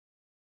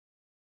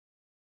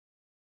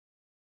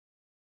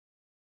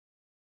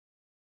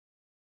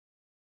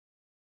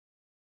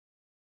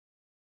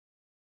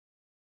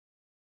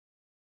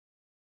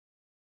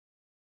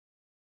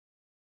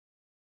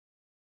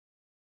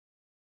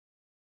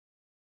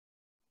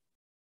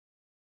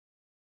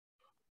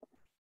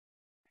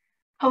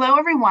Hello,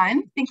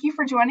 everyone. Thank you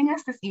for joining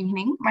us this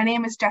evening. My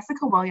name is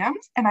Jessica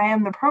Williams, and I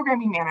am the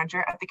Programming Manager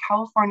at the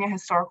California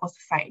Historical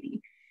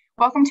Society.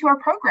 Welcome to our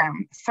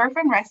program, Surf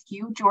and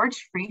Rescue,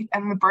 George Freeth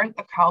and the Birth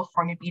of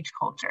California Beach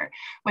Culture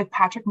with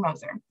Patrick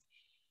Moser.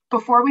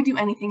 Before we do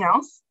anything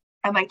else,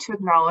 I'd like to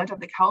acknowledge that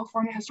the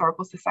California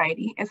Historical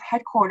Society is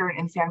headquartered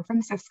in San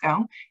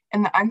Francisco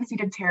in the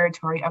unceded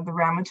territory of the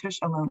Ramaytush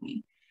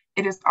Ohlone.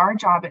 It is our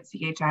job at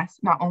CHS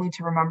not only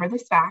to remember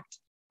this fact,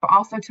 but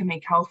also to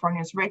make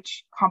California's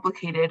rich,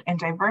 complicated, and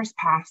diverse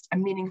past a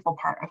meaningful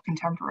part of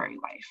contemporary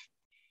life.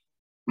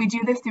 We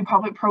do this through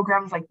public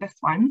programs like this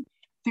one,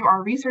 through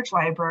our research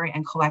library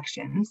and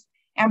collections,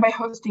 and by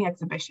hosting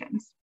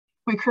exhibitions.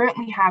 We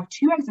currently have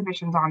 2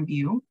 exhibitions on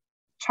view: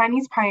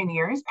 Chinese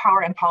Pioneers,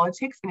 Power and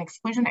Politics in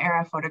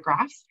Exclusion-Era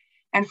Photographs,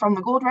 and From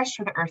the Gold Rush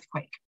to the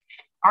Earthquake.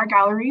 Our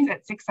galleries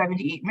at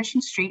 678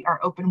 Mission Street are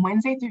open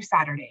Wednesday through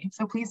Saturday,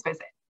 so please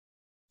visit.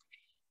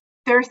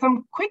 There are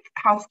some quick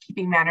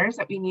housekeeping matters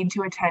that we need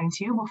to attend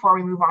to before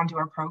we move on to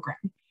our program.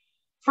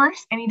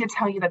 First, I need to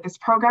tell you that this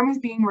program is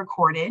being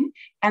recorded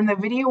and the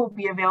video will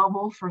be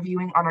available for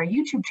viewing on our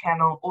YouTube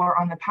channel or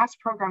on the past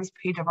programs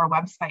page of our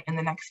website in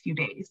the next few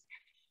days.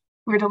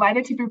 We're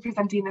delighted to be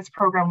presenting this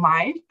program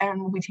live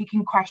and we'll be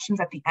taking questions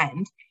at the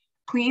end.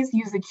 Please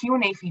use the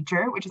Q&A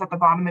feature, which is at the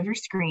bottom of your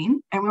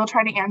screen, and we'll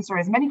try to answer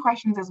as many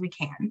questions as we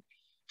can.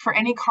 For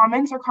any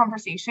comments or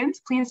conversations,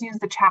 please use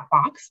the chat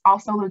box,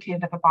 also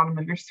located at the bottom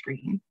of your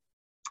screen.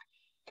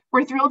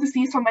 We're thrilled to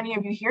see so many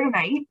of you here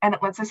tonight, and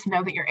it lets us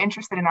know that you're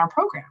interested in our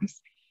programs.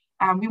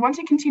 We want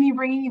to continue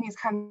bringing you these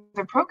kinds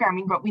of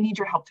programming, but we need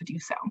your help to do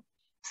so.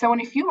 So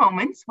in a few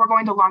moments, we're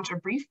going to launch a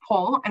brief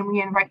poll, and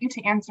we invite you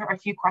to answer a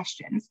few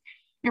questions.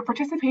 Your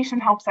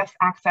participation helps us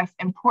access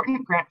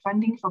important grant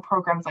funding for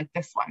programs like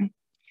this one.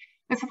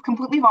 This is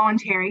completely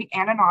voluntary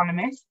and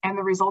anonymous, and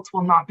the results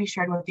will not be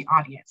shared with the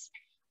audience.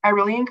 I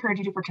really encourage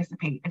you to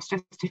participate. It's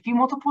just a few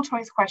multiple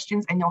choice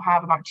questions and you'll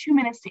have about 2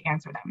 minutes to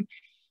answer them.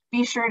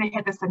 Be sure to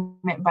hit the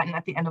submit button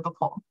at the end of the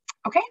poll.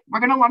 Okay,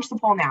 we're gonna launch the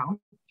poll now.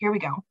 Here we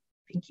go.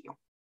 Thank you.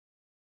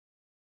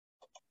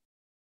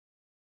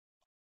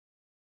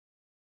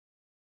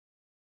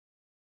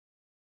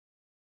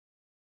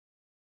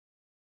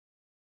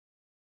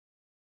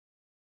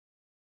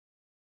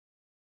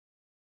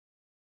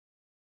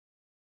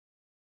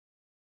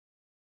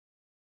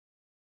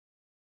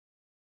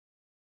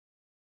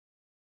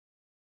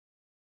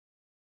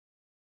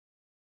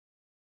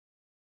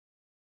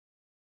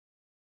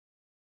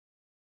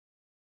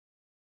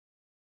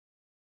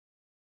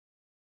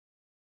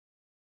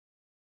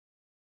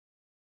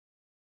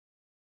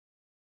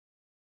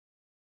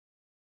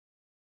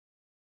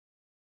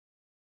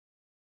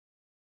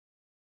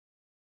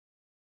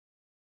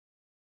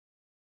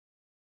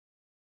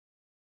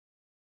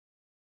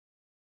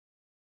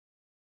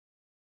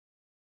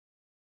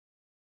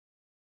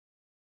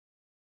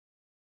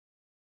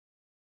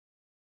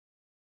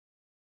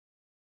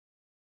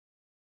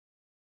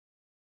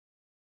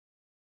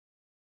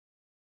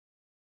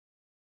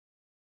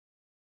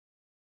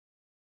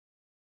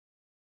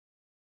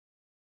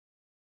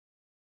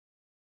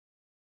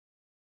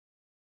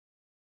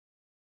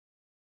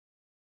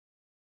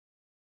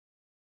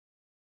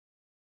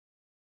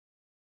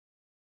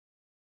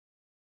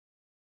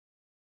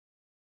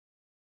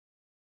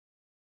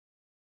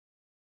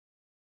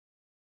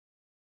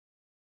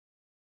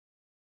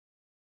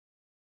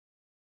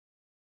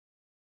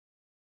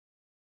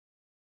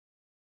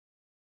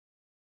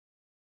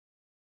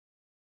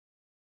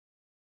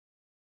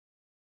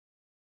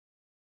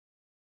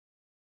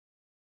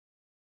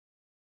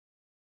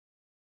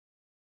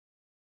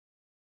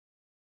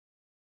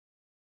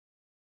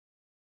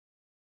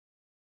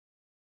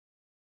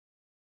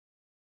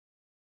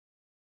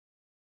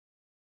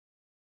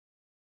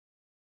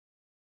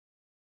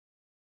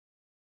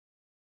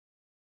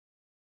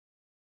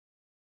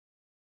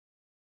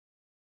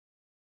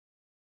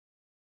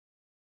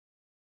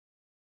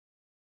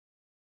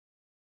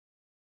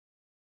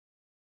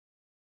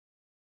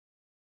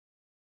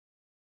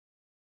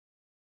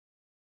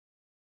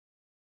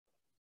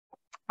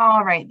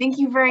 All right, thank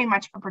you very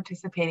much for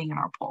participating in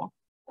our poll.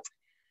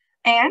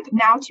 And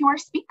now to our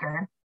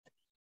speaker.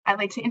 I'd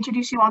like to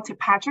introduce you all to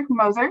Patrick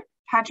Moser.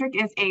 Patrick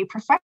is a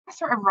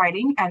professor of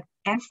writing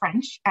and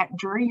French at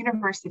Drury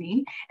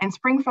University in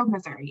Springfield,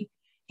 Missouri.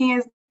 He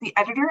is the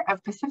editor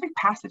of Pacific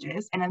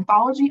Passages, an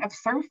anthology of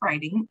surf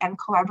writing, and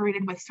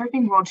collaborated with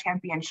surfing world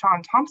champion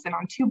Sean Thompson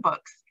on 2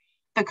 books,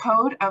 The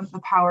Code of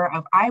the Power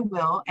of I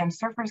Will and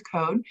Surfer's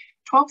Code,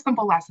 12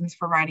 Simple Lessons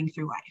for Writing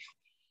Through Life.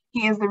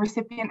 He is the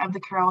recipient of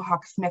the Carol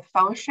Huck Smith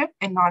Fellowship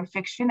in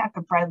Nonfiction at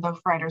the Bread Loaf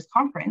Writers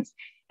Conference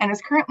and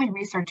is currently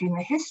researching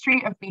the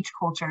history of beach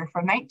culture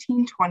from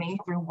 1920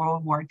 through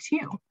World War II.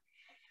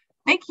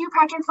 Thank you,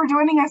 Patrick, for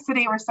joining us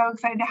today. We're so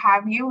excited to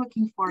have you.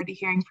 Looking forward to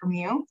hearing from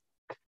you.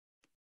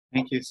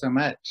 Thank you so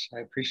much. I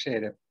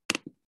appreciate it.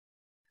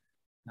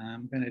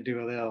 I'm going to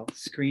do a little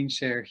screen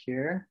share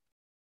here.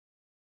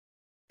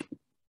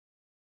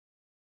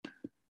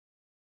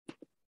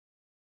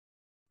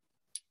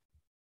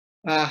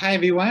 Hi,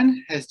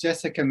 everyone. As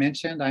Jessica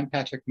mentioned, I'm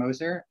Patrick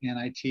Moser, and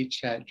I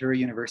teach at Drury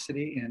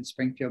University in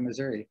Springfield,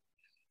 Missouri.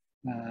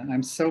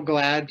 I'm so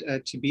glad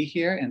to be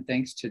here, and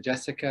thanks to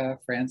Jessica,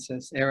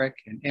 Francis, Eric,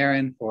 and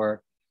Aaron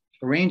for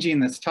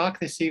arranging this talk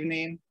this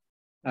evening.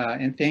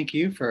 And thank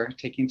you for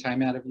taking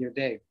time out of your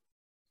day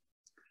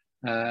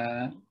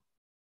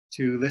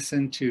to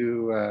listen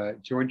to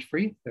George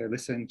Freeth, or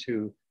listen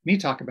to me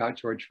talk about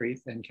George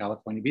Freeth and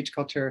California beach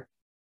culture.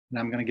 And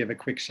I'm going to give a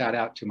quick shout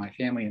out to my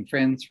family and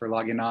friends for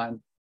logging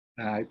on.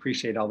 I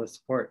appreciate all the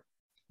support.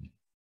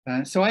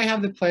 So I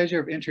have the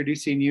pleasure of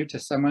introducing you to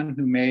someone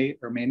who may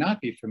or may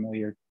not be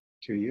familiar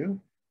to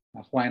you,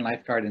 Hawaiian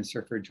lifeguard and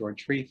surfer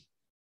George Freeth,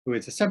 who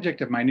is the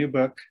subject of my new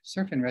book,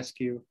 Surf and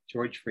Rescue,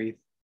 George Freeth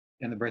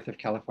and the Birth of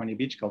California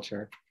Beach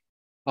Culture.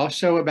 I'll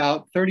show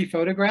about 30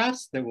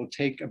 photographs that will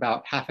take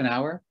about half an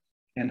hour,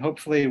 and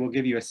hopefully will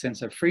give you a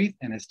sense of Freeth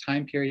and his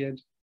time period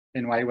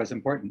and why he was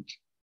important.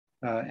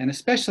 And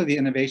especially the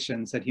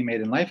innovations that he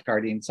made in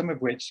lifeguarding, some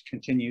of which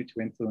continue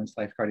to influence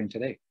lifeguarding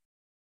today.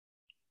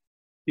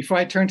 Before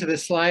I turn to the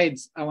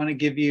slides, I want to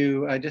give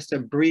you just a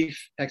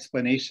brief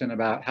explanation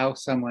about how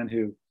someone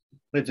who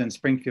lives in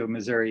Springfield,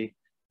 Missouri,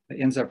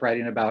 ends up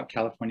writing about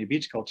California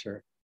beach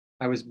culture.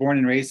 I was born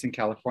and raised in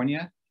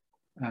California,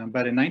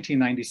 but in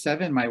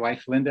 1997, my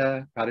wife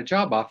Linda got a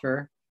job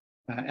offer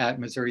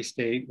at Missouri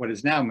State, what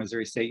is now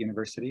Missouri State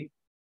University.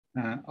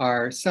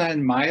 Our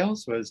son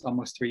Miles was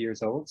almost 3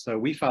 years old, so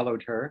we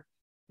followed her,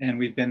 and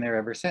we've been there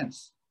ever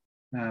since.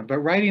 But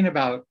writing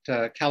about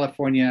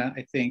California,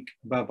 I think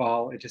above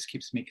all, it just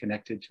keeps me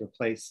connected to a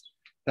place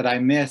that I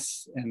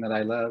miss and that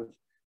I love.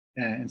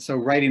 And so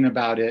writing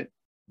about it,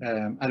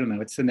 I don't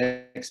know, it's the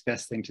next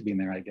best thing to being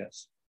there, I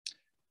guess.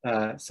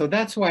 So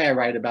that's why I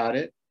write about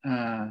it.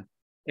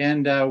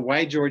 And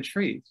why George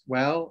Freeth?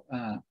 Well,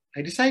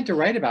 I decided to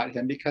write about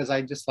him because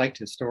I just liked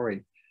his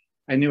story.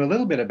 I knew a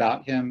little bit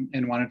about him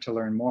and wanted to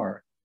learn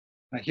more.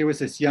 He was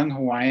this young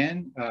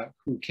Hawaiian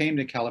who came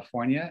to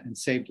California and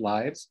saved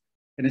lives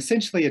and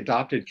essentially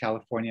adopted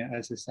California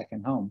as his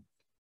second home.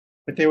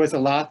 But there was a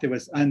lot that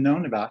was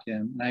unknown about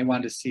him, and I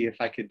wanted to see if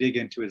I could dig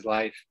into his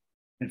life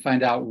and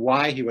find out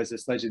why he was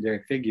this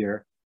legendary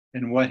figure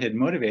and what had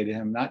motivated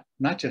him,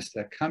 not just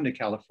to come to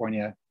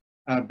California,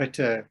 but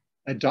to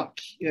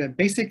adopt,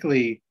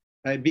 basically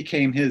it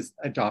became his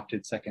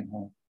adopted second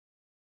home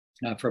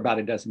for about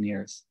a dozen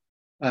years.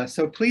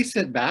 So please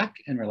sit back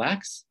and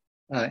relax,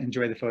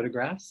 enjoy the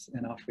photographs,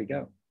 and off we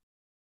go.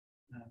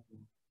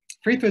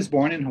 Freeth was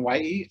born in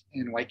Hawaii,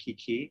 in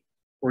Waikiki,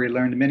 where he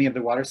learned many of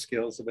the water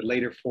skills that would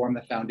later form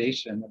the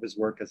foundation of his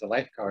work as a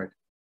lifeguard: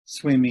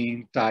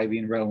 swimming,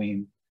 diving,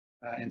 rowing,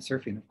 and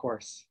surfing, of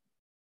course.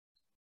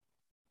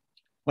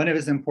 One of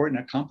his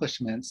important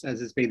accomplishments, as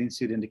his bathing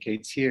suit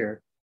indicates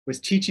here, was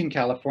teaching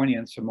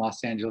Californians from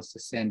Los Angeles to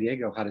San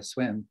Diego how to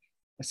swim,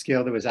 a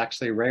skill that was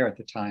actually rare at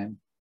the time.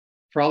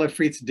 For all of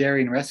Freeth's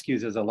daring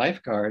rescues as a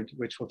lifeguard,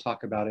 which we'll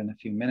talk about in a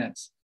few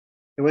minutes,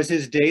 it was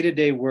his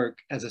day-to-day work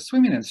as a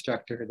swimming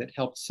instructor that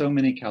helped so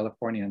many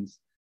Californians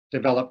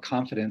develop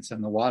confidence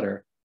in the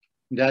water.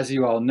 And as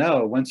you all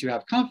know, once you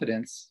have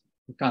confidence,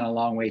 you've gone a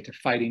long way to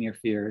fighting your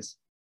fears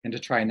and to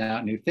trying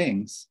out new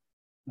things.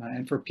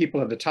 And for people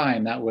of the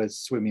time, that was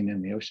swimming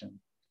in the ocean.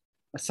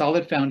 A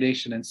solid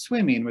foundation in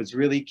swimming was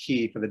really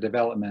key for the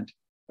development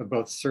of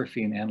both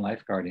surfing and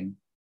lifeguarding.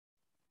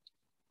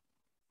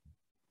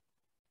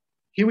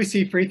 Here we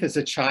see Freeth as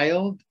a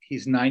child.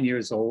 He's 9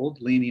 years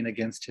old, leaning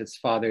against his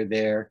father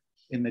there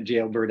in the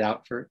jailbird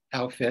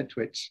outfit,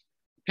 which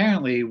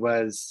apparently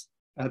was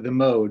the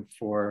mode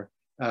for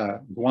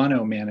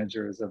guano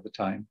managers of the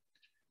time.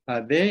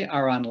 They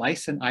are on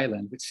License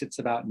Island, which sits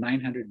about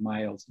 900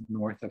 miles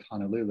north of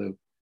Honolulu.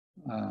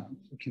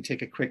 We can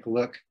take a quick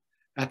look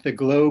at the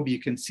globe. You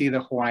can see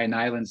the Hawaiian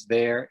Islands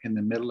there in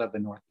the middle of the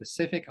North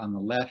Pacific on the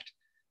left,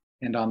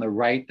 and on the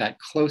right, that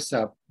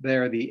close-up,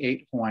 there are the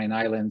 8 Hawaiian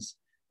Islands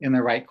in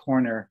the right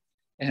corner,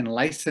 and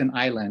License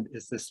Island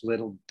is this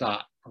little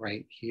dot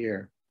right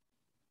here.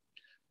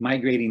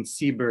 Migrating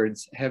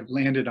seabirds have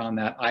landed on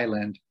that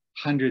island,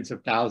 hundreds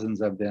of thousands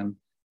of them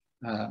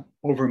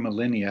over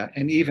millennia,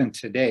 and even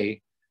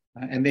today,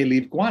 and they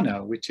leave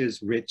guano, which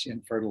is rich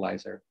in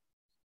fertilizer.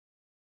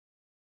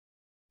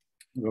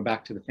 We'll go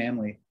back to the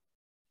family.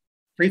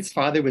 Freeth's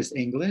father was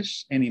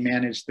English, and he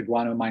managed the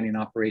guano mining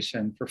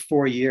operation for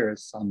 4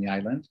 years on the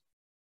island,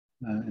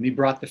 and he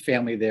brought the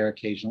family there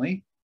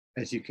occasionally.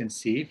 As you can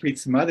see,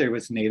 Freeth's mother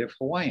was native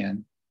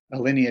Hawaiian, a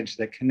lineage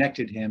that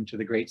connected him to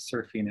the great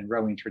surfing and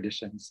rowing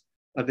traditions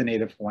of the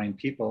native Hawaiian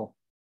people.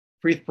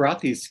 Freeth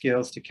brought these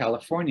skills to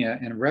California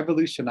and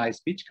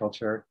revolutionized beach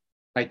culture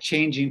by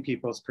changing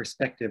people's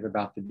perspective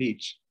about the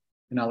beach.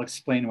 And I'll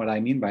explain what I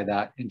mean by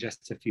that in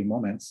just a few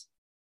moments.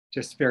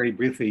 Just very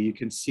briefly, you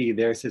can see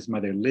there's his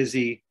mother,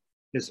 Lizzie,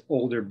 his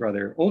oldest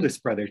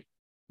brother,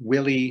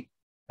 Willie.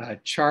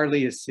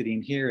 Charlie is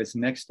sitting here, his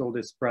next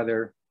oldest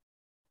brother.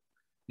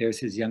 There's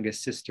his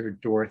youngest sister,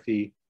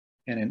 Dorothy,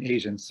 and an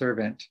Asian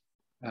servant.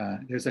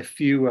 There's a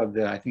few of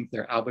the, I think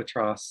they're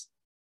albatross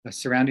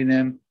surrounding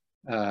them.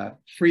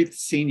 Freeth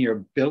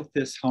Sr. built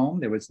this home.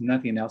 There was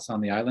nothing else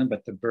on the island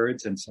but the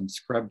birds and some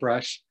scrub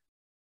brush.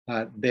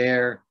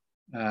 There,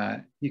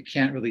 you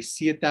can't really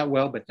see it that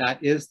well, but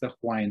that is the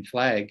Hawaiian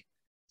flag.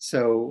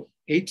 So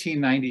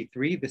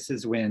 1893, this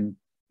is when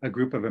a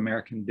group of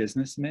American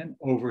businessmen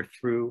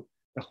overthrew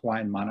the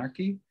Hawaiian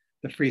monarchy.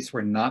 The Freeths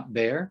were not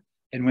there.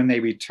 And when they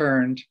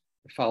returned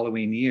the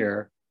following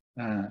year,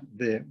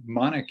 the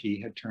monarchy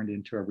had turned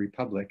into a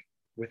republic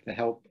with the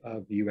help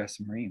of the US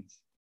Marines.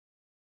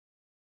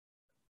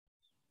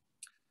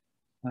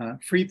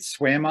 Freeth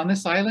swam on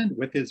this island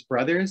with his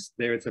brothers.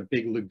 There's a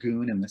big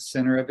lagoon in the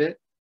center of it.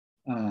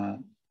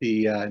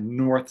 The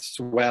north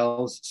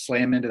swells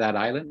slam into that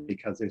island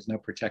because there's no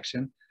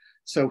protection.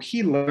 So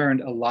he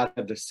learned a lot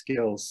of the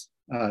skills,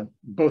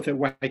 both at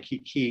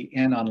Waikiki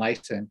and on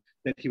Lyson,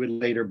 that he would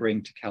later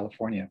bring to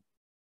California.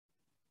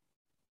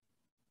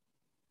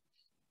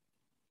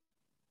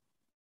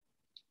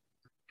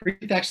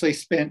 Freeth actually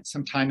spent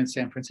some time in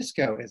San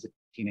Francisco as a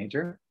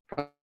teenager,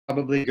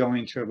 probably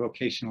going to a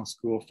vocational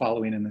school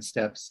following in the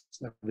steps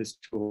of his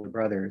two older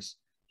brothers.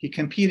 He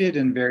competed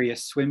in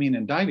various swimming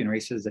and diving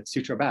races at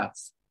Sutro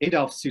Baths.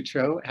 Adolf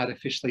Sutro had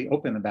officially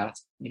opened the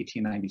baths in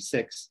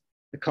 1896,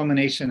 the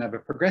culmination of a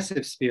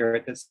progressive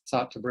spirit that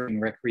sought to bring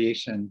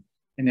recreation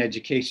and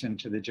education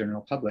to the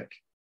general public.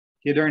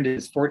 He had earned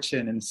his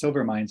fortune in the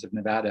silver mines of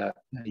Nevada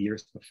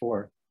years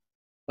before.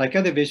 Like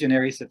other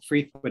visionaries that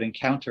Freeth would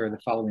encounter the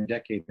following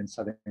decade in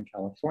Southern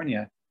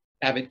California,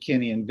 Abbot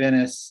Kinney in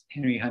Venice,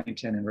 Henry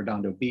Huntington in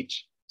Redondo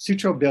Beach,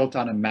 Sutro built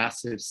on a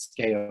massive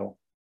scale.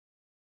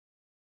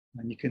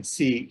 And you can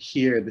see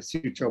here the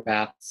Sutro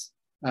Baths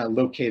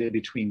located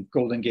between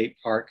Golden Gate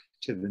Park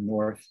to the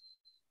north,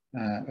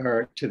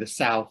 or to the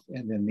south,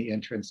 and then the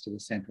entrance to the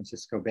San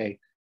Francisco Bay.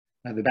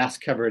 The baths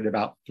covered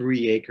about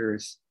 3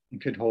 acres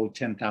and could hold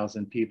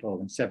 10,000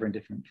 people in 7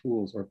 different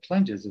pools, or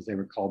plunges as they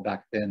were called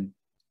back then.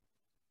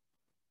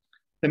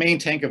 The main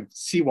tank of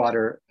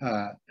seawater,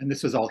 and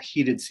this was all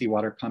heated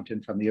seawater pumped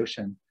in from the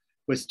ocean,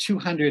 was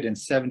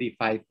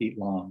 275 feet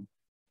long.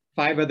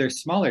 5 other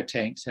smaller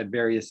tanks had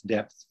various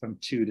depths from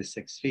 2 to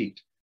 6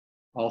 feet,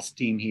 all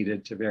steam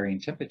heated to varying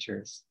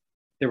temperatures.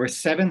 There were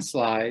 7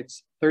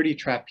 slides, 30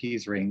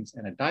 trapeze rings,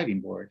 and a diving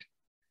board.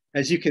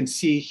 As you can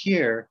see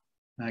here,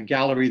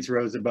 galleries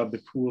rose above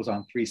the pools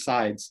on 3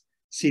 sides,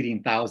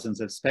 seating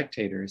thousands of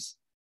spectators.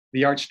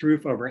 The arched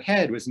roof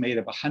overhead was made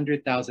of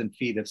 100,000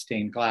 feet of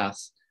stained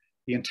glass.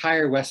 The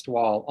entire west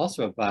wall,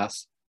 also of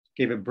glass,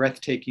 gave a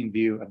breathtaking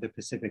view of the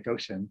Pacific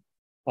Ocean.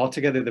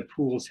 Altogether, the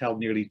pools held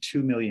nearly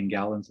 2 million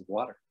gallons of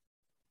water.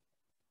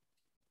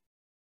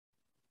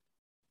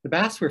 The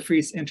baths were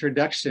Freeth's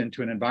introduction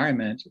to an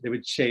environment that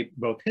would shape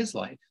both his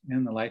life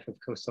and the life of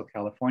coastal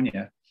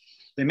California.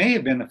 They may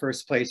have been the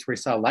first place where he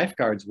saw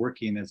lifeguards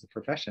working as a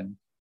profession.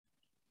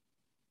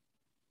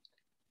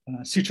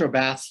 Sutro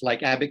Baths,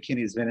 like Abbot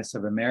Kinney's Venice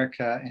of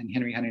America and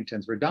Henry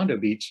Huntington's Redondo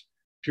Beach,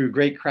 drew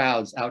great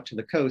crowds out to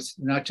the coast,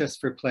 not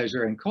just for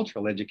pleasure and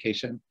cultural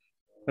education,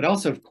 but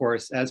also, of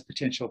course, as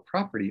potential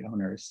property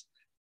owners.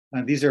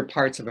 These are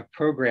parts of a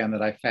program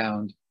that I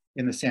found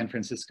in the San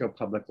Francisco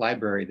Public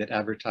Library that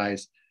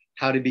advertised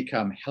how to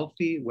become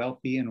healthy,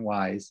 wealthy, and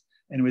wise.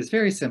 And it was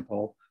very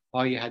simple.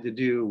 All you had to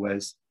do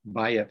was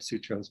buy up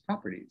Sutro's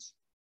properties.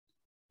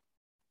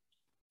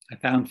 I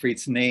found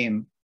Freeth's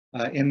name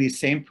in these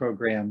same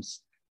programs.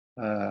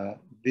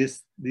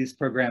 This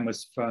program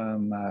was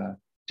from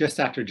just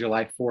after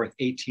July 4th,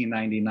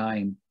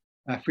 1899.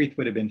 Freeth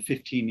would have been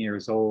 15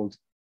 years old.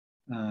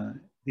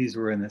 These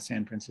were in the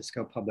San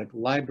Francisco Public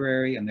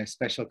Library and their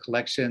special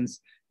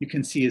collections. You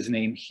can see his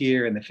name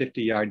here in the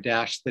 50-yard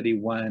dash that he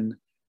won,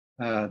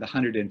 the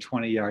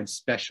 120-yard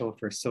special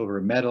for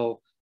silver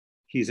medal.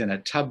 He's in a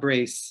tub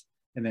race,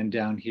 and then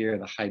down here,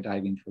 the high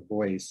diving for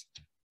boys.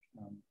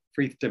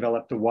 Freeth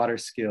developed the water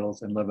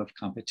skills and love of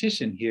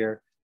competition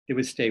here. It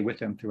would stay with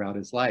him throughout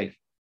his life.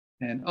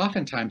 And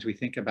oftentimes we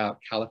think about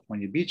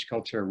California beach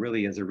culture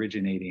really as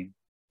originating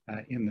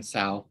in the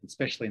South,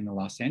 especially in the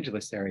Los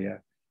Angeles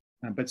area.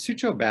 But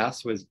Sutro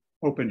Baths was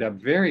opened up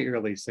very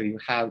early, so you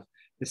have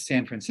the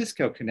San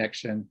Francisco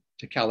connection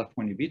to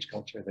California beach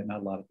culture that not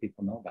a lot of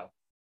people know about.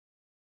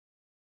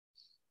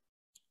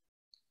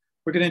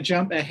 We're going to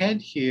jump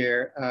ahead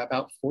here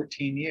about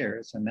 14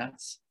 years, and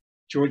that's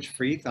George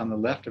Freeth on the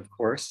left, of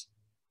course.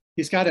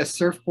 He's got a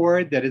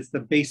surfboard that is the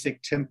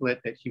basic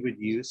template that he would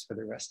use for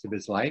the rest of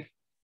his life.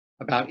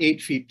 About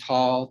 8 feet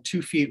tall,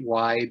 2 feet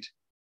wide,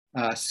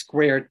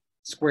 squared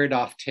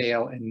off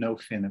tail, and no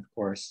fin, of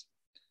course.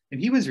 And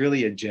he was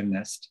really a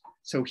gymnast.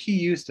 So he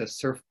used a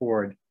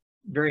surfboard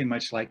very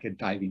much like a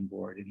diving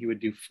board, and he would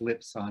do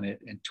flips on it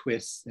and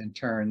twists and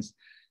turns.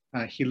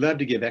 He loved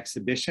to give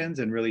exhibitions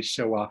and really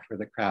show off for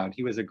the crowd.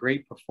 He was a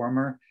great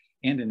performer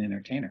and an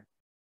entertainer.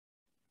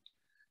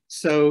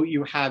 So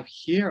you have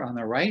here on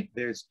the right,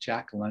 there's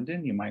Jack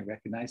London. You might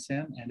recognize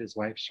him, and his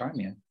wife,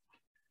 Charmian.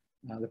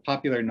 The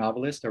popular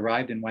novelist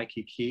arrived in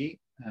Waikiki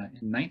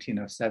in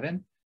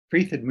 1907.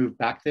 Freeth had moved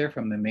back there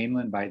from the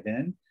mainland by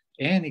then,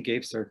 and he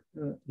gave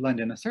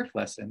London a surf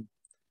lesson.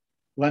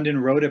 London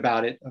wrote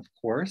about it, of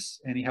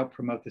course, and he helped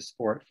promote the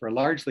sport for a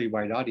largely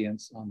wide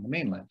audience on the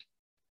mainland.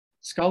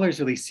 Scholars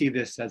really see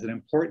this as an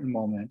important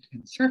moment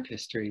in surf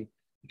history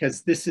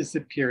because this is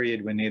the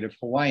period when Native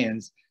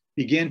Hawaiians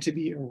begin to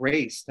be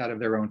erased out of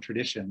their own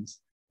traditions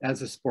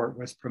as the sport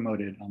was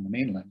promoted on the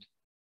mainland.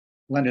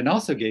 London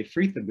also gave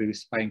Freeth a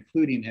boost by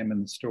including him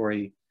in the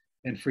story,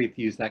 and Freeth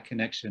used that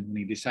connection when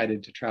he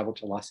decided to travel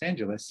to Los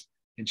Angeles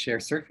and share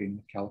surfing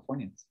with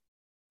Californians.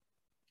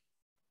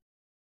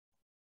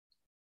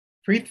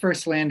 Freeth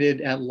first landed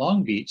at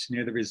Long Beach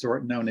near the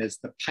resort known as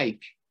the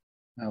Pike.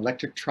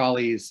 Electric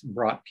trolleys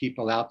brought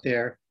people out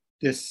there.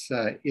 This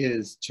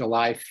is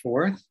July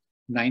 4th,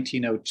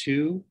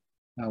 1902,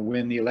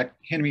 when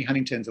Henry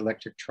Huntington's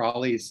electric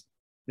trolleys,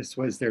 this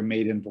was their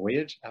maiden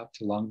voyage out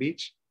to Long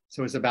Beach.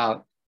 So it was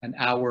about an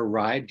hour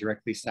ride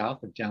directly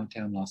south of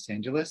downtown Los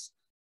Angeles.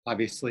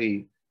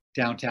 Obviously,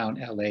 downtown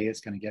LA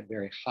is going to get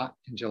very hot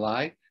in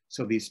July.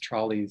 So these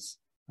trolleys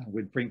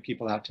would bring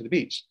people out to the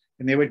beach.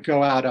 And they would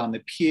go out on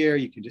the pier.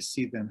 You can just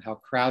see them, how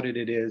crowded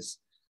it is.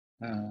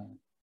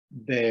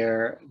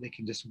 There, they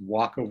can just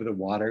walk over the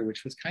water,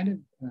 which was kind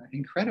of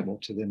incredible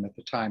to them at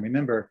the time.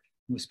 Remember,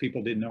 most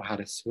people didn't know how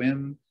to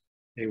swim.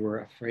 They were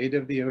afraid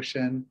of the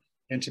ocean.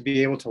 And to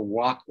be able to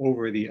walk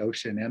over the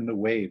ocean and the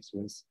waves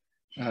was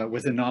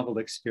a novel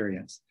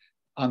experience.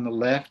 On the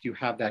left, you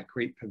have that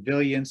great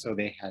pavilion. So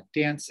they had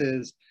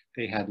dances,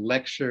 they had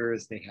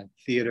lectures, they had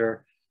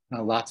theater,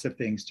 lots of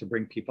things to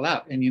bring people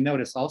out. And you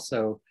notice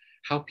also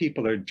how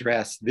people are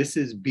dressed. This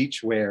is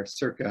beachwear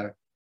circa,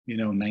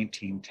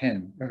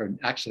 1910, or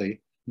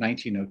actually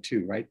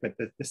 1902, right? But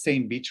the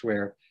same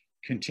beachwear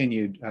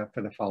continued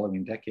for the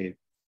following decade.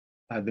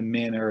 The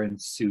men are in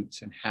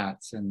suits and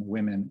hats, and the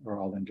women are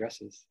all in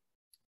dresses.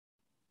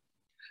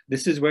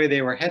 This is where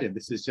they were headed.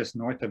 This is just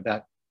north of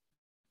that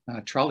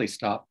trolley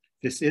stop.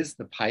 This is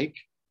the Pike,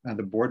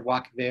 the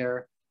boardwalk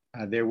there.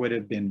 There would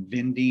have been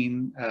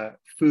vending,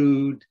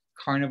 food,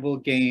 carnival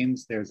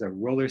games. There's a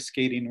roller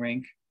skating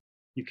rink.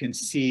 You can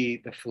see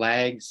the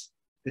flags.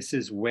 This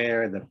is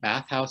where the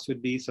bathhouse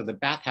would be. So the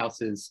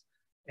bathhouses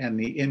and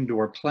the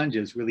indoor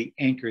plunges really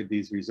anchored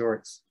these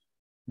resorts.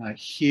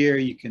 Here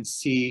you can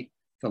see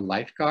the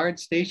lifeguard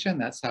station.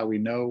 That's how we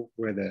know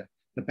where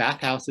the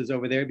bathhouse is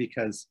over there,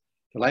 because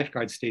the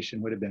lifeguard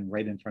station would have been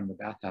right in front of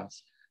the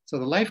bathhouse. So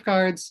the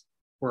lifeguards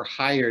were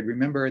hired.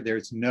 Remember,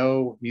 there's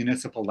no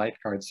municipal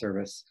lifeguard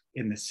service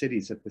in the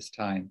cities at this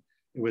time.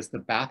 It was the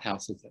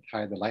bathhouses that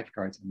hired the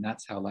lifeguards, and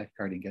that's how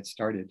lifeguarding gets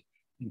started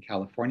in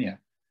California.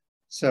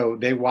 So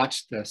they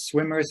watched the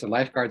swimmers, the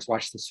lifeguards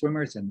watched the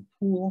swimmers in the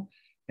pool,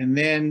 and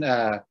then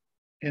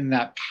in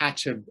that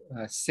patch of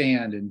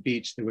sand and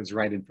beach that was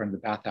right in front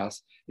of the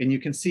bathhouse. And you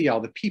can see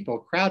all the people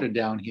crowded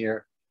down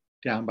here,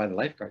 down by the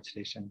lifeguard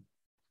station.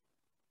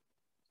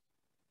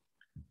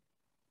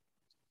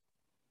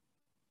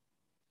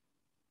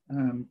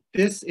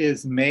 This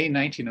is May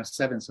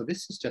 1907, so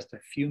this is just a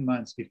few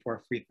months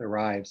before Freeth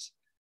arrives.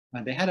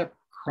 They had a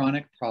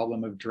chronic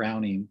problem of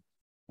drowning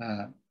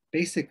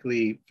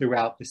basically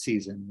throughout the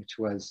season, which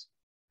was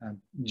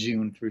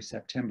June through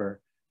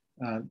September.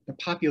 The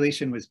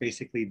population was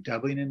basically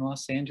doubling in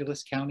Los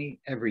Angeles County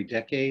every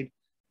decade,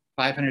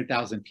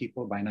 500,000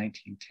 people by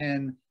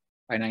 1910.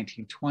 By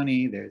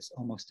 1920, there's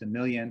almost 1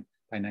 million.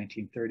 By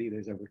 1930,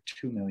 there's over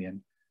 2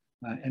 million.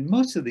 And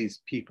most of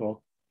these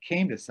people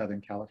came to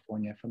Southern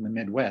California from the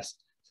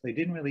Midwest. So they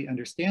didn't really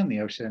understand the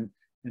ocean.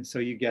 And so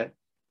you get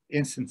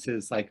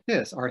instances like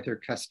this. Arthur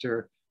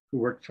Custer, who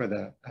worked for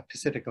the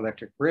Pacific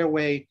Electric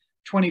Railway,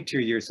 22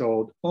 years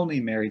old, only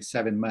married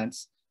 7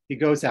 months. He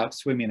goes out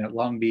swimming at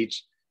Long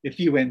Beach. If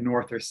you went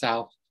north or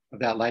south of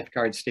that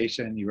lifeguard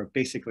station, you were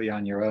basically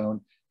on your own,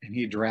 and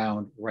he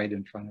drowned right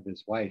in front of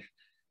his wife.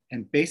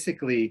 And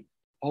basically,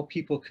 all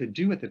people could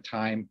do at the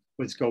time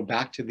was go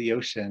back to the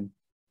ocean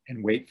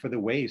and wait for the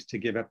waves to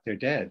give up their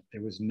dead.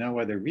 There was no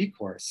other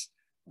recourse.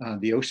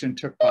 The ocean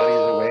took bodies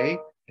away,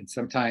 and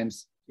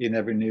sometimes you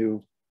never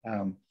knew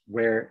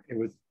where it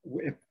was,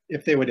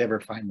 if they would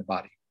ever find the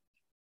body.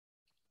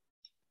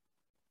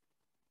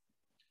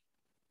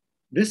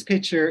 This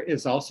picture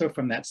is also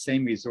from that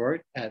same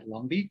resort at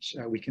Long Beach.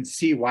 We can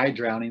see why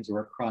drownings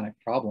were a chronic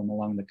problem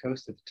along the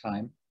coast at the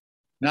time.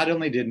 Not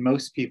only did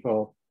most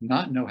people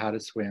not know how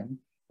to swim,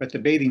 but the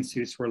bathing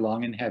suits were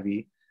long and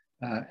heavy.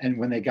 And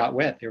when they got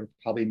wet, they were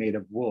probably made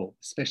of wool,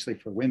 especially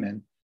for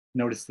women.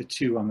 Notice the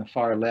two on the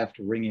far left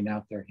wringing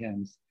out their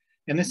hems.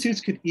 And the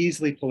suits could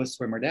easily pull a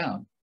swimmer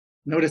down.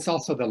 Notice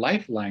also the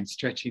lifeline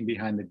stretching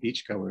behind the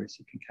beachgoers.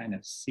 You can kind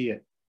of see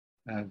it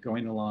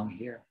going along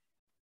here.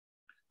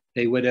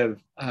 They would have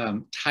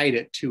tied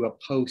it to a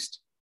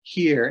post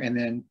here and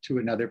then to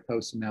another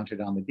post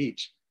mounted on the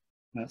beach.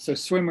 So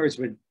swimmers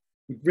who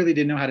really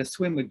didn't know how to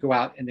swim would go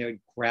out and they would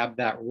grab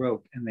that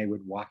rope and they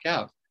would walk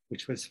out,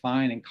 which was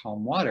fine in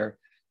calm water.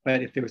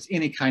 But if there was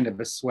any kind of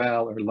a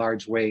swell or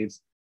large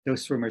waves,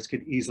 those swimmers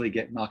could easily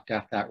get knocked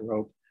off that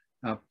rope,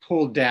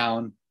 pulled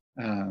down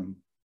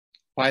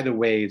by the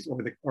waves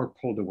or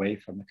pulled away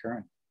from the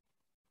current.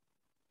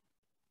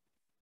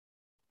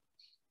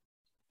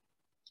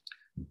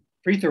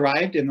 Freeth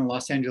arrived in the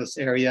Los Angeles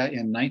area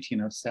in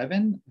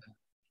 1907.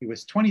 He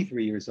was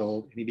 23 years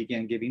old and he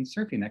began giving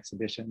surfing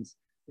exhibitions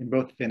in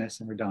both Venice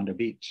and Redondo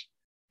Beach.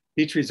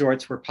 Beach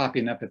resorts were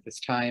popping up at this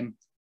time,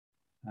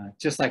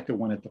 just like the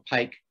one at the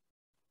Pike.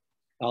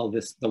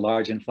 The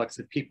large influx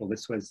of people,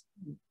 this was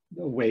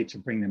a way to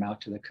bring them out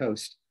to the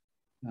coast.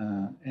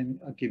 And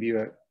I'll give you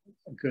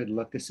a good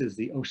look. This is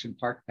the Ocean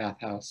Park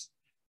Bathhouse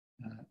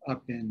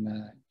up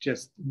in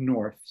just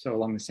north, so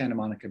along the Santa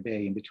Monica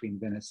Bay in between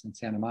Venice and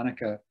Santa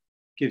Monica.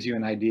 Gives you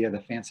an idea of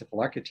the fanciful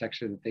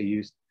architecture that they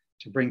used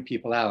to bring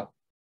people out.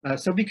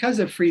 So because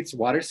of Freeth's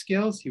water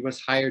skills, he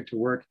was hired to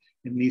work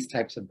in these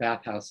types of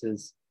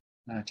bathhouses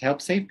to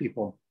help save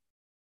people.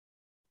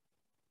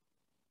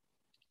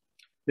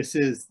 This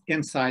is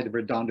inside the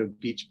Redondo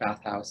Beach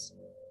bathhouse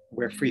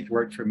where Freeth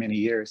worked for many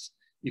years.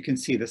 You can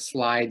see the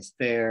slides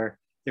there.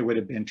 There would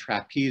have been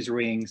trapeze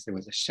rings. There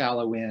was a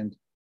shallow end,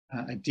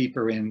 a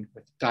deeper end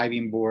with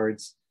diving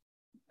boards.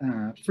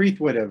 Freeth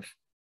would have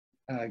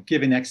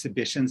given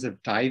exhibitions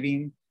of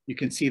diving. You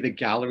can see the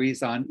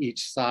galleries on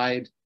each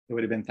side. There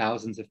would have been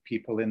thousands of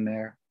people in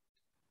there.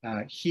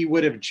 He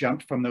would have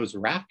jumped from those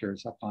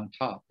rafters up on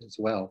top as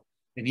well.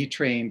 And he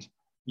trained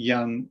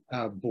young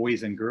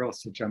boys and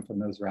girls to jump from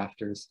those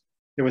rafters.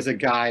 There was a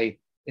guy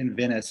in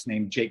Venice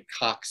named Jake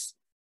Cox,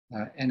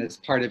 and as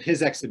part of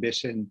his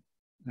exhibition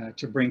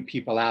to bring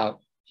people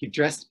out, he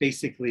dressed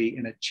basically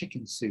in a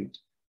chicken suit.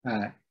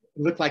 It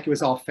looked like it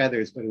was all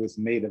feathers, but it was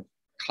made of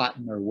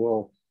cotton or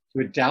wool. He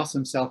would douse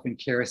himself in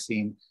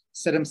kerosene,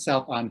 set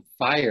himself on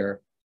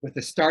fire with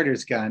a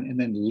starter's gun, and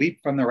then leap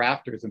from the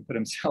rafters and put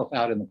himself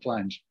out in the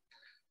plunge.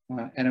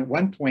 And at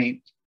one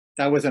point,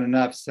 that wasn't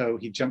enough, so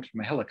he jumped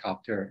from a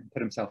helicopter and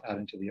put himself out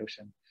into the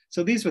ocean.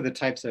 So these were the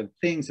types of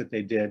things that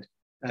they did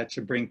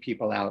to bring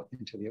people out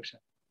into the ocean,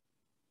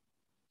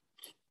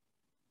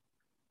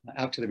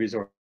 out to the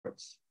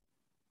resorts.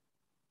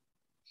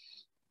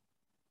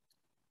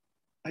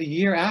 A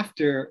year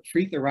after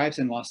Freeth arrives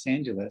in Los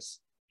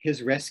Angeles,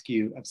 his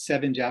rescue of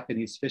 7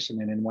 Japanese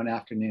fishermen in one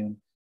afternoon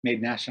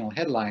made national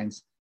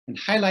headlines and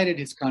highlighted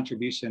his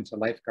contribution to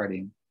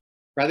lifeguarding.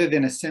 Rather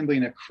than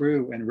assembling a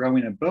crew and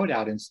rowing a boat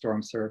out in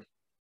storm surf,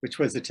 which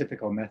was the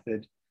typical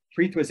method,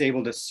 Freeth was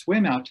able to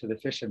swim out to the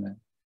fishermen.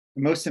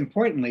 And most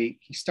importantly,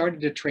 he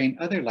started to train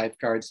other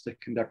lifeguards to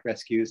conduct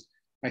rescues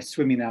by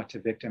swimming out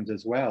to victims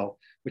as well,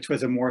 which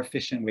was a more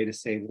efficient way to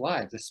save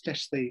lives,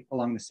 especially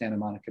along the Santa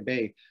Monica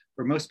Bay,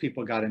 where most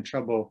people got in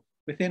trouble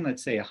within,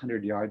 let's say,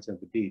 100 yards of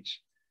the beach.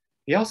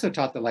 He also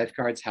taught the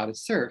lifeguards how to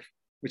surf,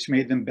 which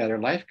made them better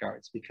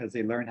lifeguards because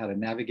they learned how to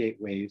navigate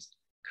waves,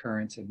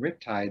 currents, and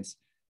riptides.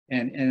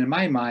 And in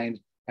my mind,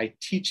 by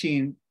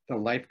teaching the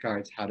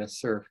lifeguards how to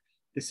surf,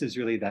 this is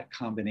really that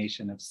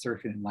combination of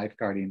surfing and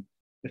lifeguarding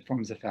that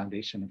forms the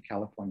foundation of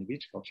California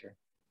beach culture.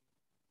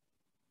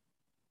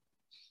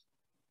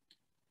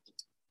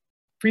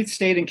 Freeth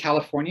stayed in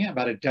California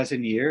about a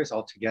dozen years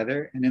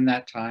altogether, and in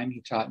that time,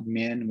 he taught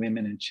men,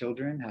 women, and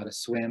children how to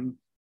swim,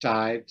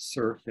 dive,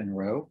 surf, and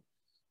row.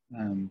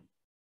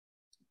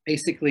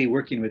 Basically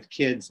working with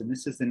kids, and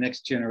this is the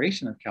next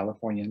generation of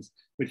Californians,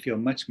 would feel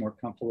much more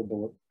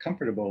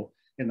comfortable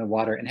in the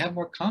water and have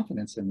more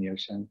confidence in the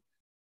ocean.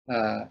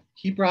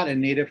 He brought a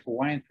native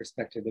Hawaiian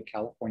perspective to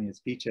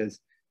California's beaches.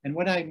 And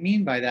what I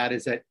mean by that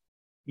is that,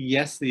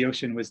 yes, the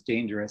ocean was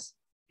dangerous.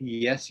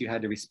 Yes, you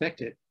had to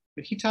respect it.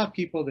 But he taught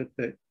people that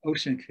the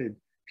ocean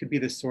could be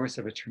the source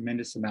of a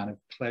tremendous amount of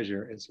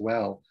pleasure as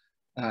well.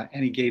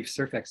 And he gave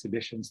surf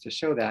exhibitions to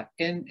show that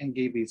and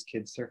gave these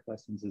kids surf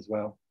lessons as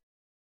well.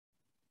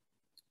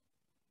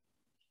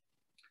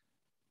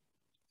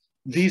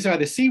 These are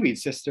the Seaweed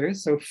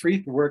Sisters. So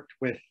Freeth worked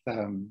with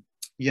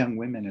young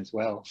women as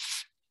well.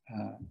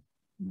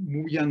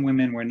 Young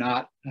women were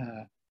not,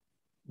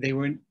 they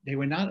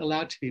were not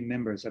allowed to be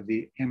members of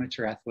the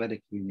Amateur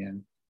Athletic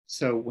Union.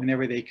 So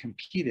whenever they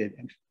competed,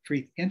 and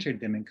Freeth entered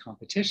them in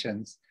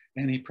competitions,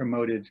 and he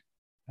promoted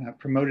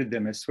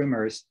them as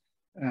swimmers,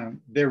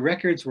 their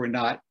records were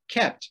not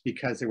kept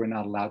because they were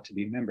not allowed to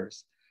be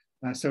members.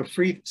 So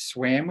Freeth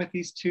swam with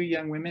these 2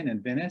 young women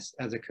in Venice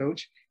as a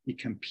coach. He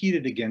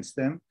competed against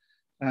them.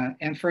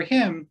 And for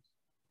him,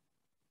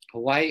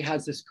 Hawaii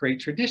has this great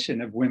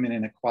tradition of women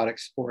in aquatic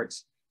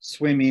sports,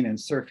 swimming and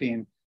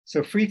surfing.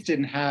 So Freeth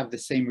didn't have the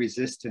same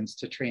resistance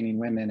to training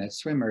women as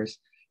swimmers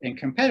and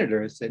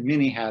competitors that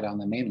many had on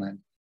the mainland.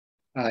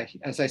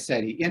 As I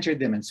said, he entered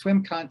them in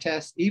swim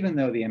contests, even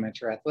though the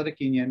Amateur Athletic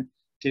Union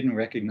didn't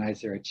recognize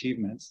their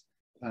achievements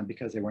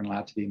because they weren't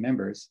allowed to be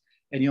members.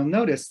 And you'll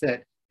notice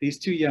that these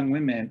 2 young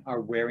women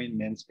are wearing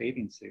men's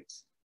bathing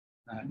suits.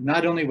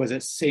 Not only was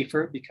it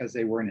safer because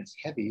they weren't as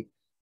heavy,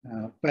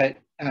 but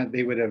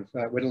they would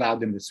allow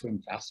them to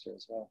swim faster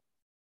as well.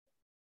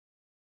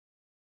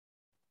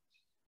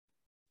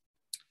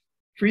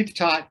 Freeth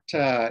taught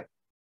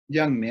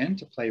young men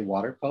to play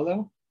water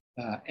polo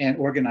and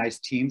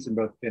organized teams in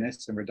both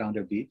Venice and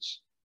Redondo Beach.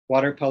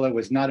 Water polo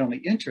was not only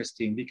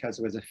interesting because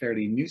it was a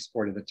fairly new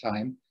sport at the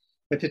time,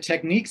 but the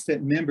techniques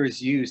that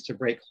members used to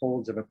break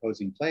holds of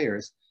opposing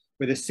players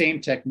were the same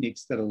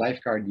techniques that a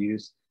lifeguard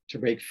used to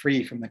break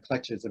free from the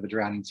clutches of a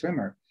drowning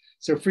swimmer.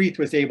 So Freeth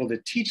was able to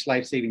teach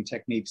life-saving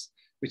techniques,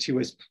 which he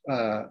was,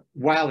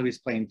 while he was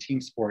playing team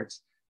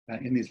sports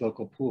in these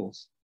local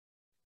pools.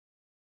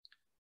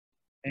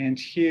 And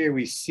here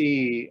we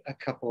see a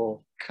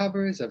couple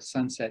covers of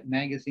Sunset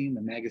Magazine,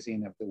 the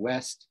magazine of the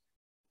West.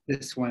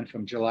 This one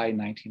from July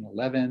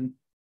 1911,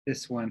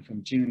 this one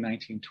from June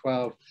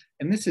 1912.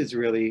 And this is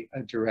really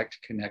a direct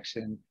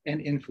connection and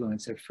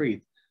influence of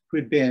Freeth, who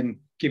had been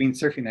giving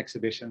surfing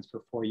exhibitions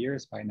for 4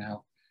 years by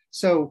now.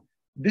 So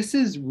this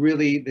is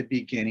really the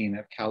beginning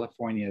of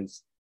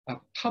California's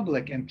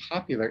public and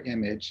popular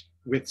image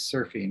with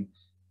surfing.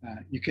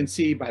 You can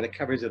see by the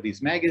covers of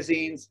these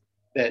magazines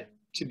that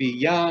to be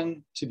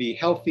young, to be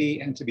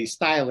healthy, and to be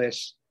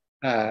stylish,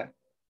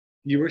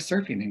 you were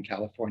surfing in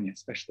California,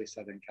 especially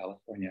Southern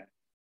California.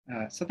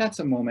 So that's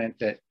a moment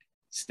that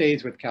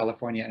stays with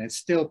California and is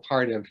still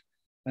part of,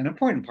 an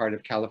important part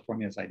of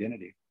California's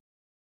identity.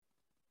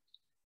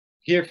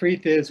 Here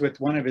Freeth is with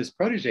one of his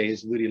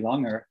proteges, Ludi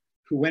Longer,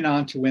 who went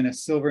on to win a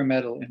silver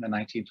medal in the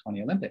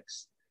 1920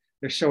 Olympics.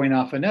 They're showing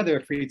off another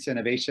of Freeth's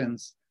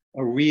innovations,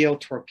 a real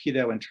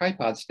torpedo and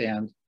tripod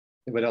stand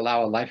that would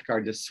allow a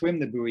lifeguard to swim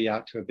the buoy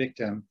out to a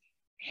victim,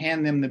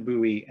 hand them the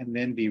buoy, and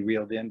then be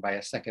reeled in by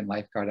a second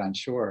lifeguard on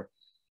shore.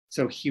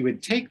 So he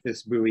would take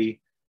this buoy.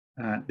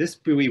 This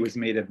buoy was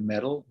made of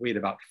metal, weighed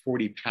about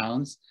 40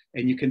 pounds.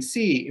 And you can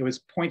see it was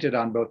pointed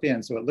on both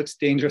ends, so it looks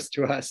dangerous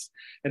to us.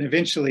 And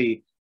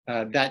eventually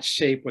that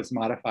shape was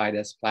modified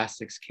as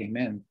plastics came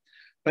in.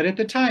 But at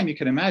the time, you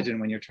can imagine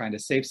when you're trying to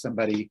save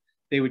somebody,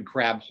 they would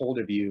grab hold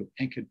of you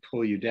and could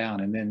pull you down.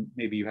 And then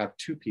maybe you have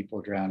two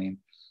people drowning,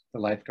 the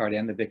lifeguard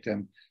and the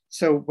victim.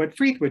 So what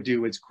Freeth would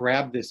do is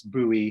grab this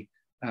buoy,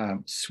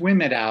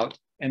 swim it out,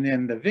 and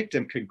then the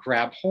victim could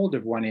grab hold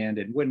of one end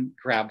and wouldn't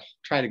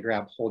try to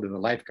grab hold of the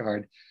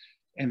lifeguard.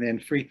 And then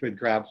Freeth would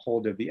grab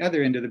hold of the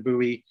other end of the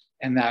buoy,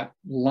 and that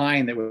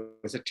line that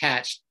was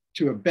attached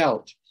to a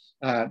belt,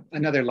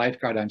 another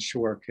lifeguard on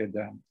shore could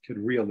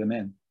reel them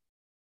in.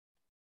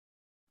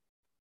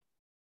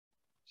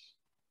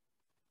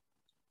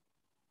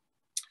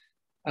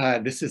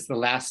 This is the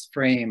last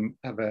frame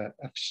of a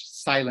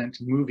silent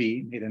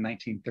movie made in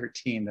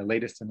 1913, the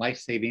latest in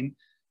life-saving.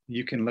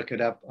 You can look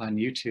it up on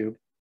YouTube.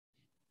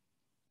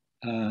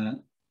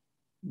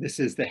 This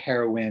is the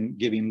heroine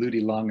giving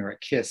Ludi Longer a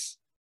kiss.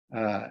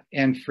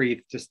 And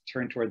Freeth just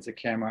turned towards the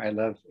camera. I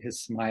love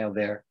his smile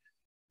there.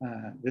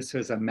 This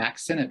was a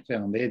Max Sennett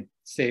film. They had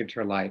saved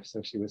her life,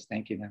 so she was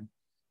thanking him.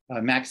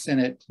 Max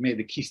Sennett made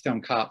the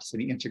Keystone Cops,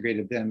 and he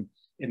integrated them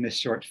in this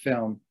short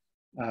film.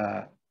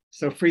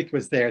 So Freeth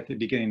was there at the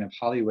beginning of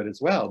Hollywood as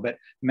well, but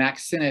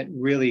Max Sennett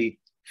really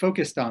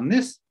focused on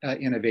this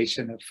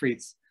innovation of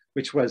Freeth's,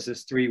 which was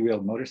this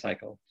three-wheeled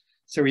motorcycle.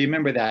 So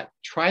remember that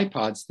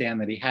tripod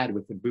stand that he had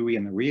with the buoy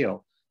and the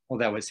reel. Well,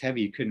 that was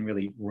heavy, you couldn't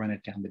really run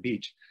it down the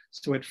beach.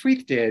 So what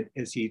Freeth did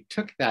is he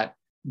took that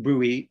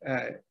buoy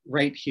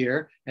right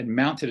here and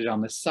mounted it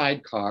on the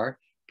sidecar,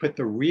 put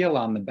the reel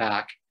on the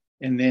back,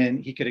 and then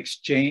he could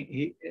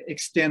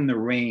extend the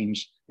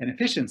range and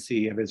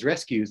efficiency of his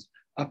rescues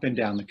up and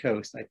down the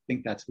coast. I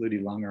think that's Ludi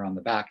Longer on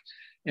the back.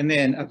 And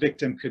then a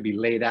victim could be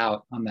laid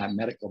out on that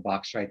medical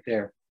box right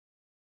there.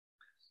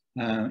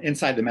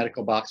 Inside the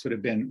medical box would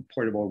have been a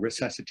portable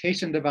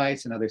resuscitation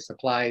device and other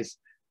supplies.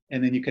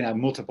 And then you can have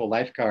multiple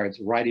lifeguards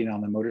riding on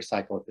the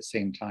motorcycle at the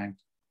same time.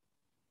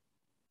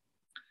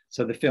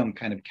 So the film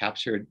kind of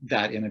captured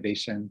that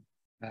innovation,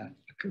 a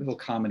little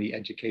comedy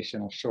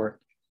educational short.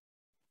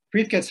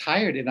 Freeth gets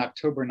hired in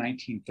October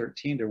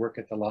 1913 to work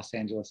at the Los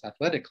Angeles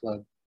Athletic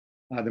Club,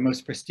 the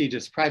most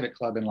prestigious private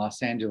club in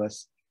Los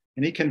Angeles.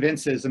 And he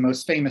convinces the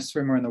most famous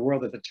swimmer in the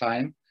world at the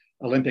time,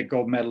 Olympic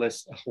gold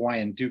medalist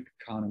Hawaiian Duke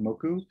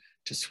Kahanamoku,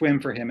 to swim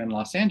for him in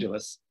Los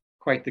Angeles.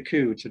 Quite the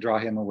coup to draw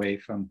him away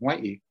from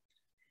Hawaii.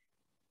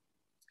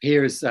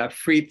 Here's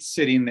Freeth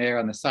sitting there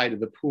on the side of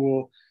the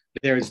pool.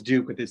 There's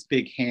Duke with his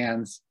big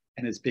hands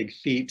and his big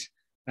feet.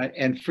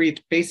 And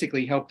Freeth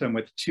basically helped him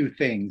with two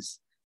things,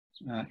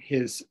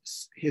 his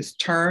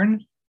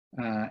turn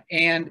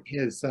and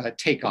his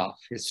takeoff,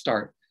 his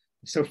start.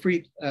 So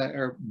Freeth,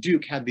 or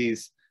Duke had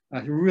these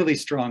really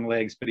strong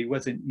legs, but he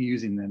wasn't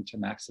using them to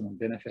maximum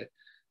benefit.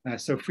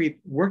 So Freeth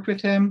worked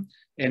with him,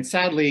 and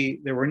sadly,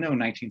 there were no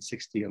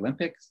 1916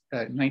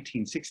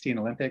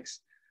 Olympics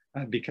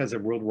because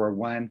of World War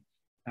I.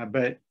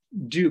 But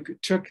Duke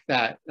took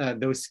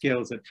those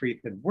skills that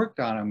Freeth had worked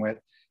on him with,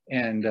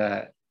 and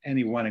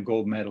he won a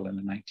gold medal in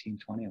the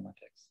 1920 Olympics.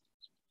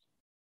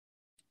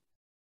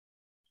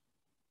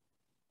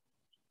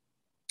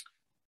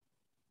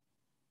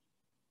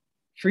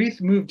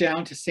 Freeth moved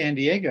down to San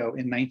Diego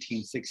in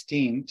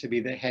 1916 to be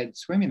the head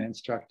swimming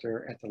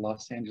instructor at the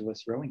Los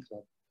Angeles Rowing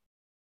Club.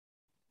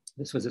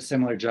 This was a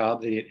similar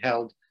job that he had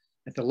held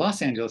at the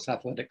Los Angeles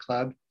Athletic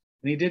Club,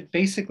 and he did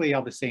basically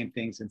all the same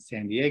things in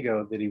San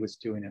Diego that he was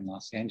doing in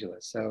Los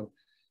Angeles. So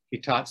he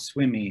taught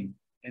swimming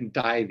and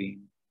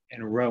diving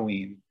and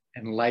rowing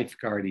and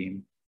lifeguarding.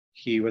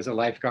 He was a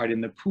lifeguard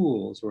in the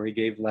pools where he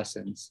gave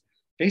lessons.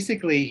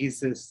 Basically, he's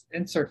this,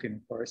 and surfing,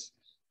 of course.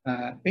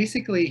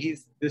 Basically,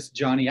 he's this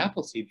Johnny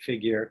Appleseed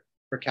figure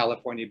for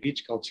California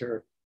beach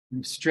culture,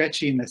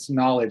 stretching this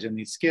knowledge and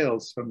these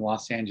skills from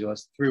Los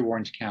Angeles through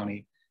Orange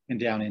County and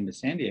down into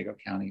San Diego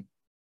County.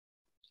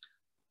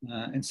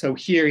 And so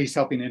here he's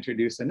helping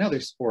introduce another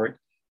sport,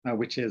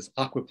 which is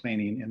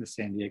aquaplaning in the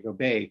San Diego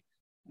Bay.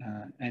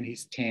 And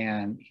he's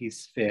tan,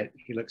 he's fit,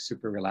 he looks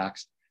super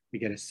relaxed. We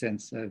get a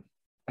sense of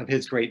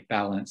his great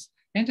balance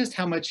and just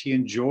how much he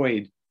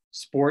enjoyed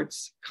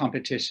sports,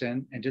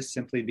 competition, and just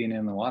simply being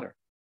in the water.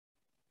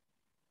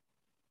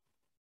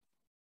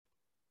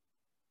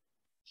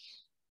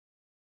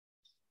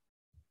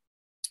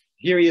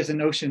 Here he is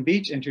in Ocean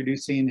Beach,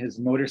 introducing his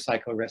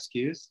motorcycle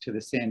rescues to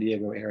the San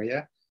Diego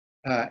area.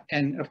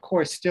 And of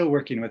course, still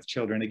working with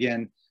children.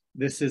 Again,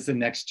 this is the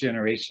next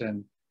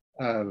generation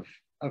of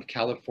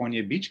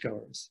California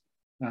beachgoers.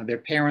 Their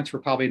parents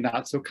were probably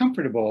not so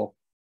comfortable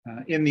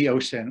in the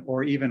ocean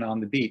or even on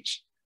the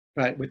beach.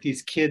 But with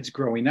these kids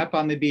growing up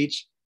on the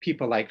beach,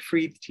 people like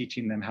Freeth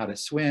teaching them how to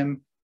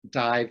swim,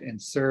 dive,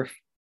 and surf.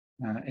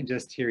 And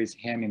just here he's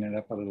hamming it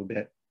up a little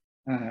bit.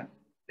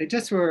 They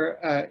just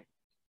were,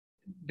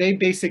 they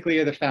basically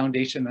are the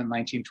foundation in the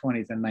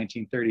 1920s and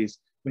 1930s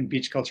when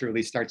beach culture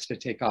really starts to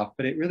take off.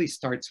 But it really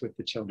starts with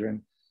the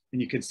children.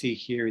 And you can see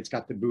here, it's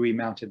got the buoy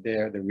mounted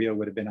there. The reel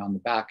would have been on the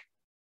back.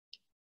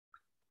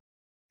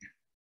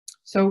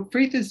 So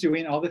Freeth is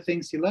doing all the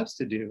things he loves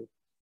to do.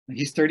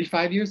 He's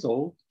 35 years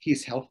old.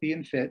 He's healthy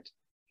and fit.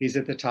 He's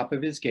at the top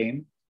of his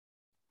game,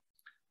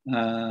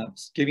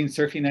 giving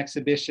surfing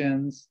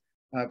exhibitions,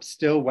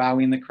 still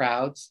wowing the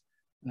crowds.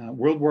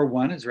 World War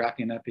I is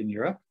wrapping up in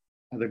Europe.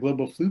 The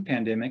global flu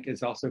pandemic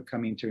is also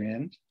coming to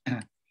an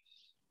end.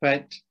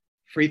 But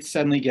Freeth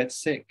suddenly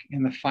gets sick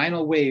in the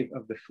final wave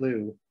of the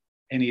flu,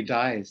 and he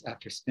dies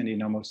after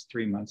spending almost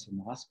 3 months in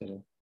the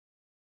hospital.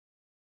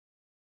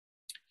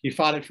 He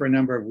fought it for a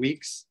number of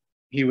weeks.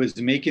 He was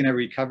making a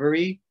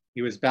recovery.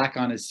 He was back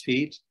on his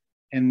feet,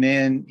 and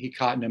then he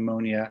caught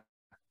pneumonia.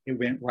 It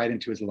went right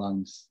into his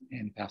lungs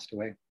and he passed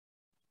away.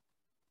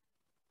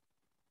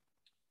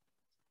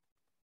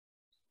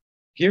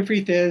 Here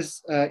Freeth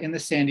is in the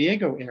San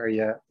Diego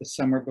area the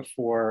summer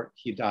before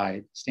he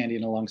died,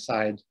 standing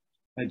alongside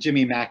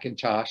Jimmy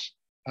McIntosh,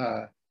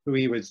 who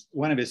he was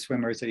one of his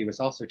swimmers that he was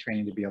also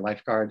training to be a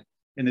lifeguard,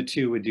 and the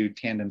two would do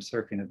tandem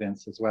surfing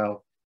events as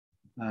well.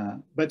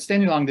 But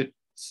standing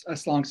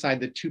alongside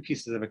the two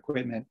pieces of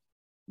equipment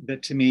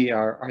that to me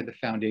are the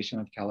foundation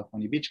of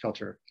California beach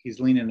culture. He's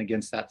leaning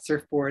against that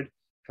surfboard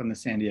from the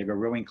San Diego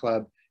Rowing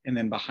Club, and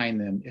then behind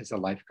them is a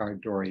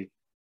lifeguard dory.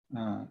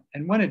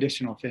 And one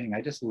additional thing,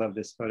 I just love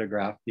this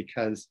photograph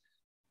because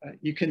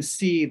you can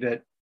see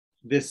that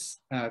this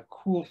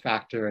cool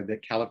factor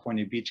that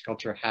California beach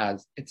culture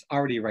has, it's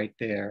already right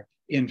there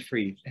in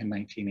Freeth in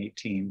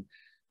 1918.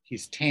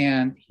 He's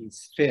tan,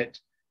 he's fit,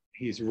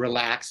 he's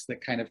relaxed,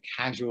 that kind of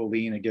casual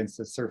lean against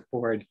the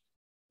surfboard.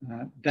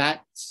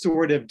 That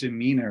sort of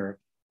demeanor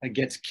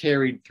gets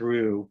carried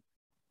through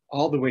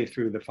all the way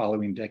through the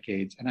following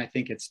decades. And I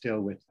think it's still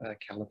with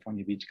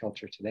California beach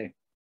culture today.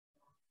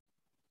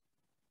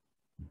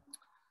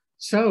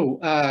 So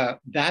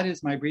that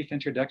is my brief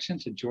introduction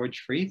to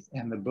George Freeth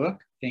and the book.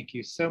 Thank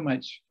you so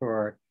much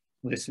for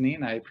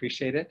listening. I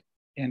appreciate it.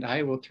 And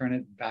I will turn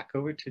it back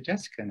over to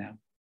Jessica now.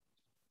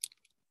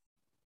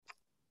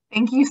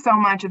 Thank you so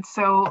much. It's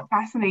so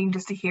fascinating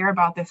just to hear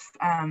about this,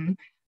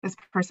 this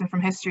person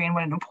from history and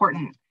what an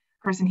important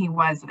person he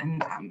was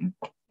in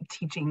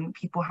teaching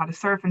people how to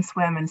surf and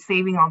swim and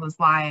saving all those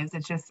lives.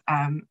 It's just,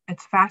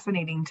 it's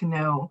fascinating to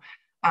know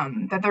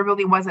that there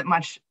really wasn't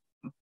much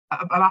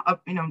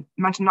about,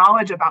 much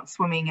knowledge about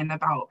swimming and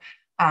about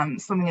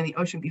swimming in the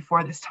ocean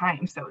before this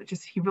time. So it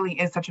just, he really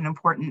is such an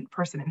important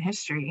person in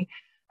history.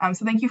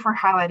 So thank you for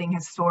highlighting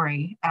his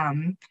story.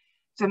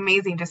 It's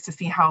amazing just to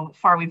see how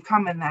far we've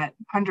come in that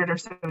 100 or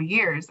so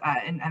years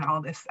and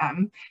all this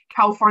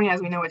California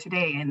as we know it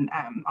today, and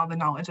all the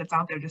knowledge that's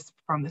out there just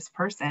from this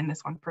person,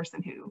 this one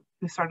person who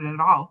started it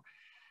all.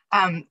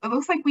 It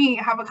looks like we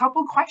have a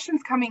couple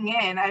questions coming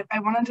in. I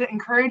wanted to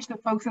encourage the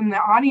folks in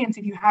the audience,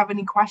 if you have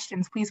any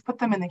questions, please put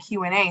them in the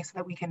Q&A so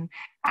that we can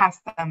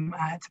ask them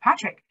to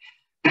Patrick,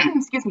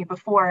 excuse me,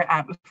 before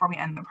we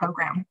end the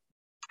program.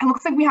 It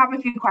looks like we have a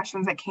few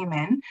questions that came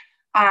in.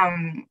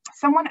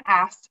 Someone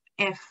asked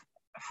if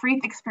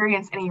Freeth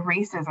experienced any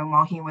racism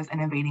while he was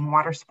innovating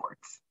water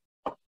sports.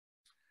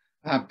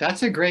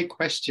 That's a great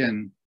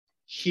question.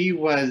 He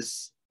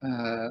was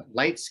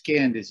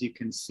light-skinned, as you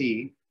can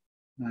see.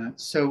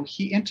 So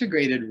he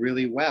integrated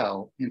really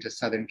well into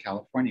Southern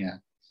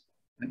California,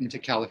 into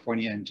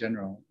California in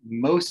general.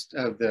 Most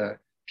of the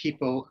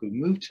people who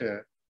moved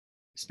to,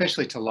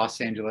 especially to Los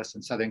Angeles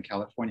and Southern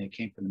California,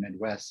 came from the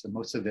Midwest, so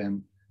most of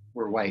them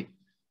were white.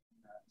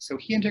 So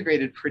he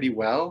integrated pretty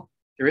well.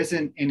 There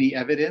isn't any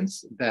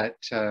evidence that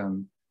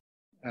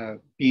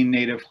being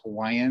Native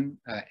Hawaiian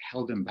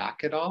held him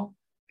back at all.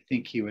 I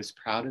think he was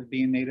proud of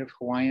being Native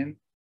Hawaiian.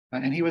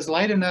 And he was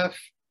light enough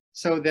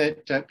so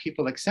that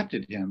people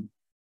accepted him.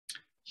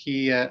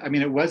 I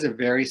mean, it was a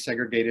very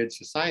segregated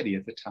society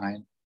at the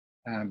time.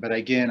 But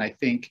again, I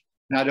think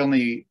not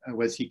only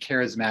was he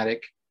charismatic,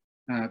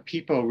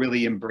 people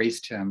really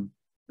embraced him.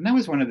 And that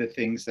was one of the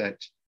things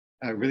that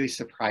really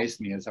surprised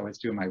me as I was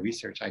doing my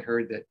research. I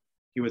heard that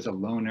he was a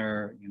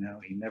loner,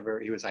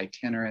 he was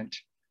itinerant.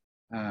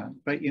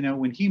 But,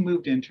 when he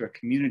moved into a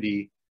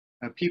community,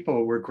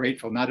 people were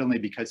grateful not only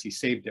because he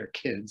saved their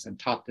kids and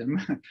taught them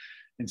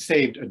and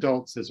saved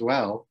adults as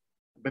well,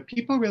 but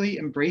people really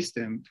embraced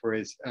him for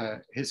his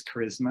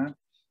charisma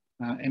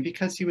and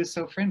because he was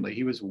so friendly.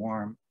 He was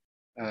warm.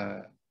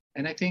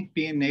 And I think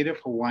being native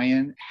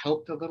Hawaiian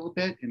helped a little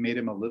bit. It made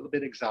him a little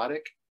bit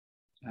exotic.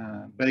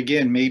 But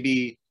again,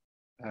 maybe,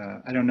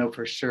 I don't know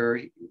for sure.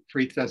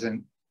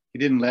 Freeth he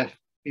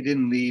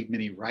didn't leave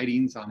many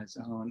writings on his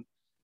own.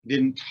 He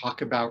didn't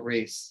talk about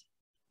race.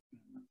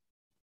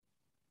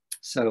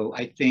 So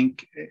I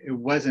think it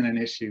wasn't an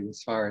issue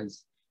as far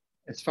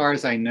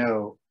as I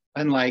know,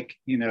 unlike,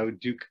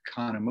 Duke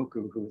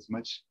Kahanamoku, who was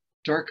much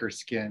darker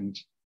skinned,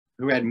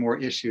 who had more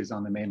issues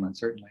on the mainland,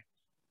 certainly.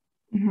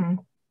 Mm-hmm.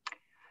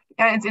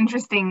 Yeah, it's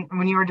interesting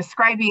when you were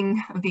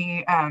describing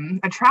the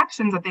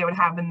attractions that they would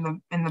have in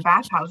the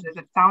bathhouses.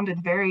 It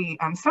sounded very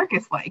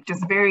circus-like,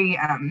 just very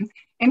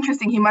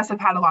interesting. He must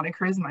have had a lot of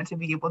charisma to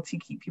be able to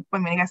keep people. I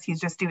mean, I guess he's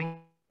just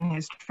doing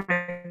his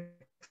tricks,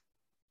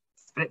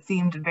 but it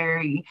seemed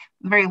very,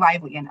 very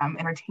lively and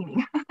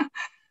entertaining.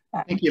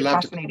 I think he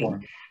loved to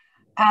perform.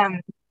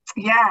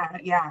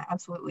 Yeah,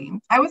 absolutely.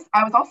 I was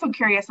also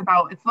curious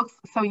about,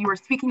 so you were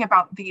speaking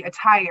about the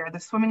attire, the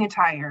swimming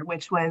attire,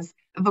 which it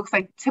looks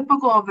like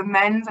typical of the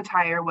men's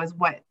attire was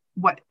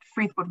what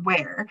Freeth would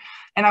wear.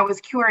 And I was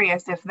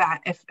curious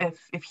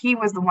if he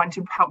was the one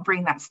to help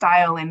bring that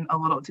style in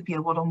to be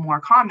a little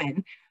more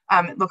common.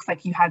 It looks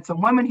like you had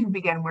some women who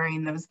began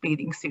wearing those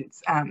bathing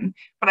suits.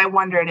 But I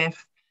wondered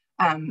if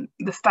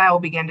the style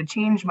began to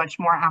change much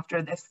more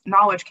after this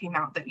knowledge came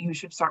out that you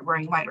should start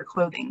wearing lighter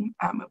clothing.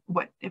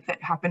 What if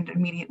it happened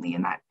immediately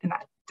in that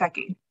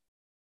decade?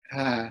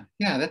 Yeah,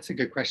 that's a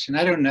good question.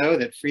 I don't know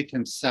that Freeth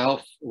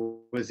himself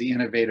was the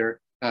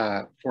innovator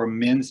for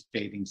men's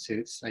bathing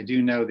suits. I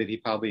do know that he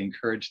probably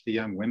encouraged the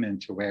young women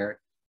to wear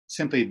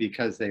simply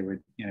because they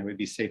would, would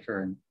be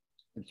safer and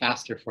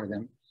faster for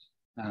them.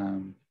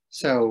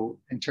 So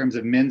in terms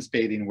of men's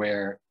bathing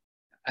wear,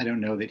 I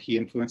don't know that he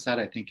influenced that.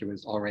 I think it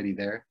was already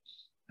there.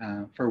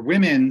 For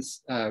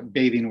women's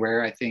bathing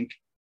wear, I think,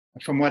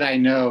 from what I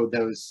know,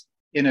 those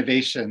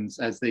innovations,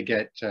 as they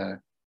get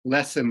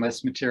less and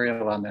less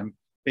material on them,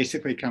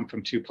 basically come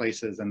from two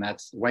places, and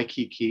that's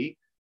Waikiki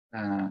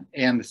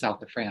and the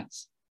south of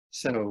France.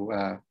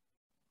 So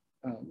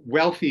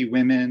wealthy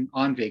women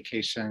on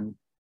vacation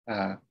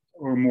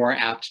were more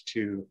apt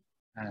to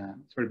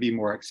sort of be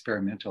more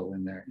experimental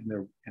in their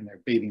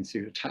bathing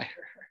suit attire.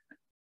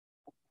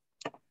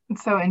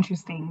 It's so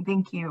interesting.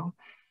 Thank you.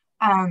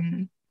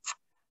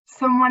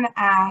 Someone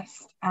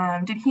asked,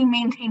 did he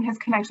maintain his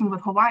connections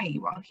with Hawaii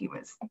while he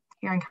was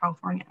here in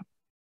California?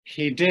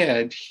 He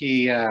did.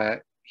 He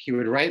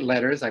would write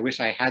letters. I wish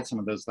I had some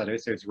of those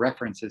letters. There's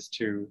references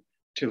to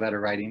letter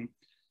writing.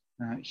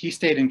 He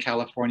stayed in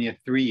California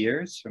 3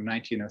 years, from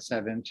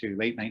 1907 to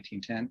late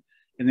 1910.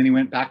 And then he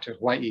went back to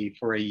Hawaii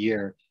for a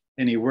year,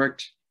 and he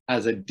worked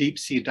as a deep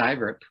sea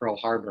diver at Pearl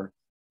Harbor.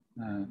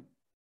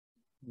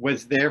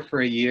 Was there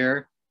for a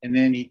year, and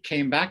then he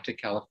came back to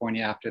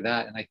California after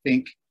that. And I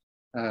think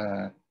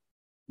the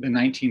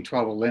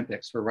 1912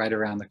 Olympics were right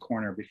around the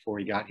corner before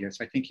he got here.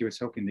 So I think he was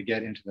hoping to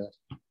get into the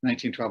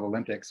 1912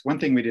 Olympics. One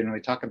thing we didn't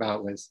really talk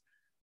about was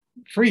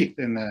Freeth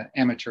in the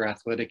Amateur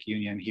Athletic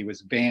Union. He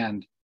was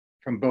banned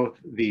from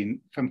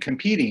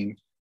competing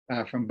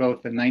from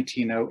both the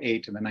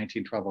 1908 and the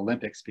 1912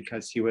 Olympics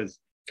because he was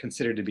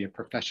considered to be a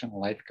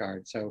professional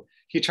lifeguard. So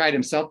he tried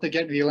himself to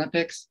get to the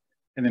Olympics.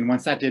 And then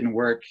once that didn't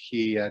work,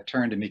 he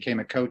turned and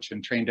became a coach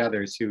and trained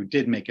others who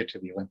did make it to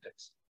the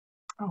Olympics.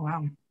 Oh,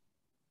 wow.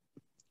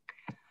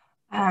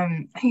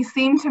 He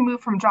seemed to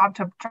move from job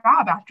to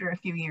job after a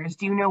few years.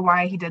 Do you know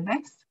why he did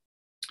this?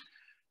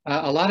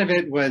 A lot of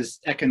it was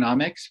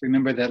economics.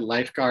 Remember that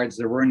lifeguards,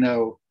 there were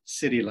no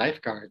city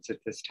lifeguards at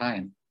this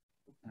time.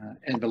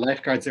 And the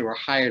lifeguards that were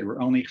hired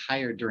were only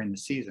hired during the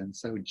season,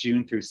 so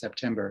June through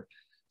September.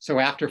 So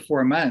after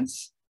 4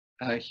 months,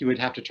 he would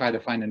have to try to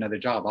find another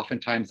job.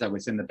 Oftentimes that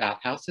was in the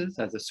bathhouses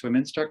as a swim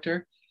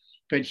instructor,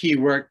 but he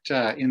worked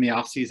in the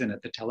off season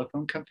at the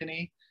telephone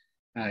company.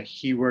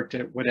 He worked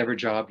at whatever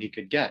job he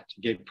could get.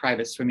 He gave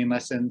private swimming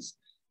lessons.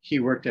 He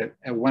worked at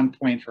one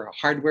point for a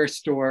hardware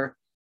store.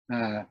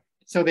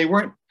 So they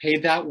weren't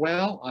paid that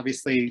well.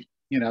 Obviously,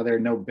 there are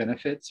no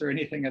benefits or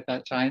anything at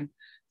that time.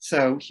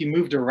 So he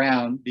moved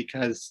around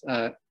because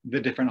the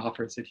different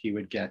offers that he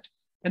would get.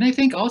 And I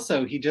think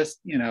also he just,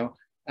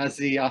 as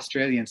the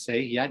Australians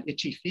say, he had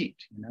itchy feet.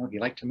 He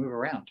liked to move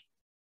around.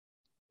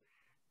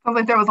 Sounds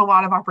like there was a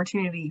lot of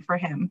opportunity for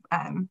him,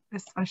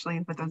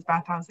 especially with those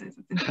bathhouses.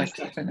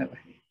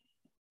 Definitely.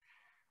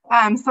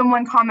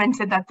 Someone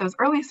commented that those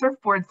early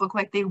surfboards look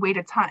like they weighed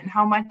a ton.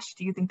 How much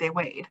do you think they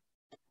weighed?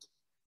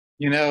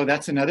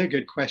 That's another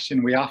good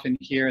question. We often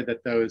hear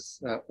that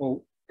those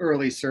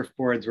early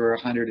surfboards were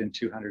 100 and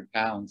 200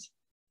 pounds.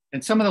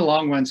 And some of the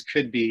long ones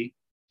could be,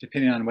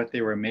 depending on what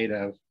they were made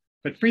of.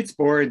 But Freeth's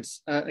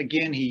boards,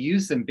 again, he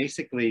used them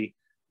basically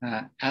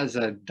as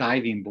a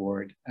diving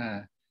board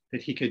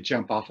that he could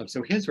jump off of.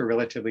 So his were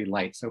relatively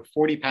light. So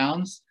 40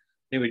 pounds,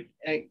 they would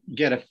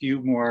get a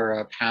few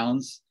more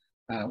pounds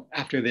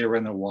after they were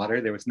in the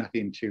water. There was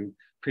nothing to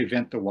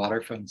prevent the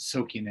water from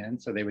soaking in,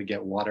 so they would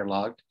get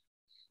waterlogged.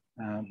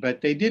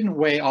 But they didn't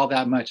weigh all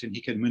that much, and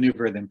he could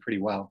maneuver them pretty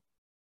well.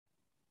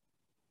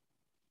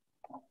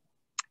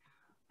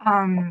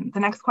 The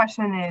next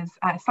question is,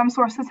 some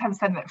sources have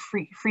said that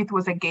Freeth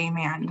was a gay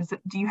man.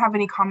 Do you have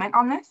any comment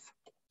on this?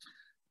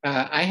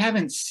 I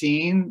haven't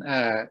seen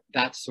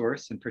that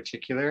source in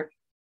particular.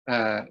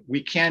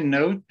 We can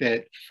note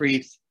that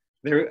Freeth,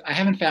 I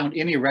haven't found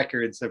any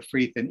records of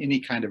Freeth in any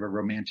kind of a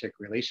romantic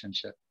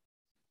relationship.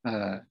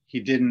 He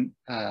didn't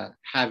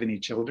have any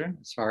children,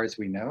 as far as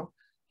we know.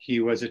 He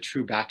was a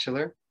true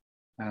bachelor.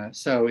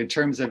 So in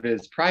terms of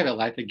his private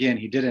life, again,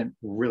 he didn't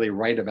really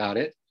write about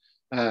it.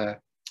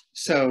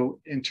 So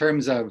in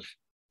terms of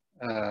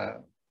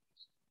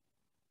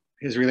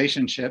his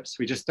relationships,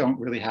 we just don't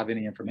really have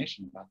any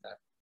information about that.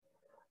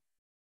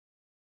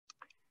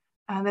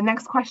 The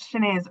next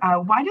question is,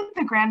 why did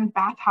the grand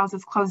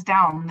bathhouses close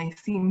down? They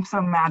seem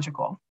so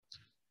magical.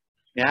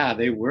 Yeah,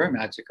 they were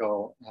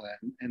magical.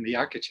 And the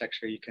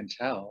architecture, you can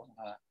tell,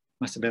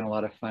 must have been a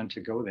lot of fun to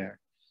go there.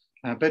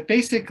 But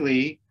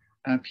basically,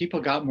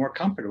 people got more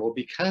comfortable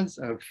because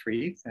of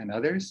Freeth and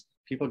others.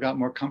 People got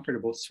more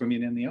comfortable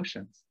swimming in the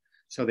oceans.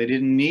 So they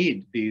didn't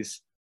need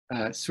these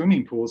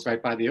swimming pools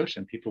right by the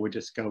ocean. People would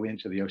just go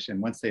into the ocean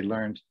once they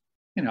learned,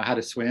 how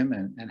to swim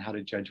and how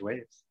to judge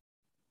waves.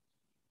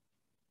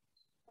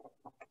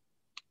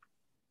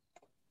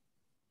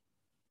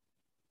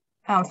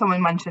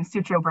 Someone mentioned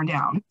Sutro burned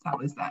down. That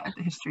was the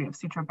history of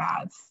Sutro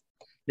Baths.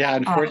 Yeah,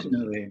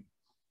 unfortunately.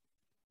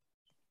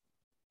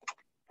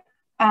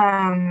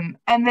 And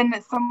then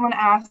someone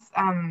asked,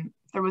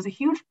 there was a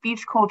huge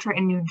beach culture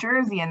in New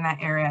Jersey in that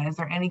area. Is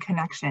there any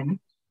connection?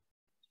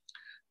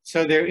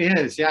 So there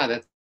is, yeah,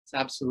 that's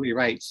absolutely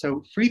right.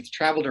 So Freeth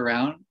traveled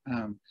around.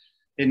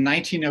 In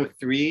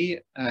 1903,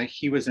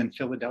 he was in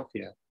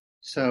Philadelphia.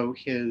 So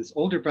his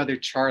older brother,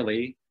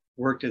 Charlie,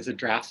 worked as a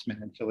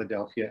draftsman in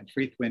Philadelphia, and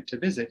Freeth went to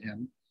visit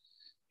him.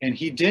 And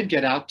he did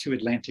get out to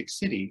Atlantic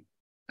City.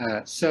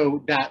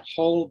 So that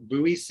whole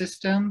buoy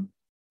system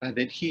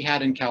that he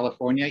had in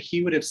California,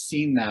 he would have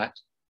seen that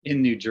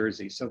in New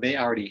Jersey. So they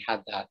already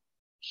had that.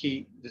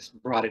 He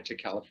just brought it to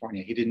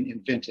California. He didn't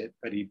invent it,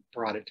 but he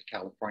brought it to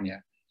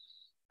California.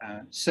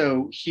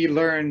 So he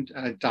learned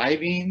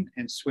diving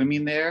and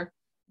swimming there.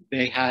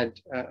 They had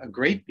a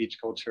great beach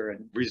culture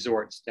and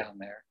resorts down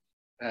there,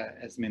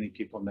 as many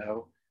people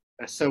know.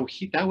 So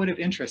that would have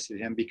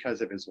interested him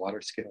because of his water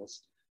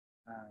skills.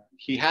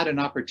 He had an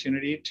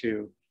opportunity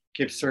to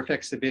give surf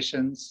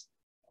exhibitions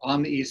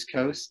on the East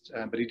Coast,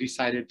 but he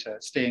decided to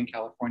stay in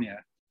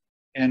California.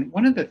 And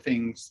one of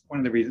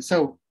the reasons,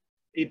 so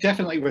he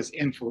definitely was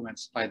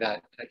influenced by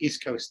that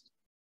East Coast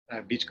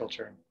beach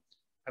culture.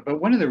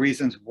 But one of the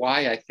reasons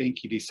why I think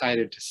he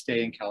decided to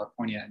stay in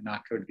California and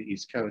not go to the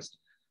East Coast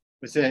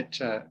was that,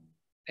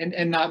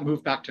 and not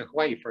move back to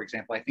Hawaii, for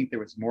example. I think there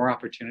was more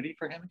opportunity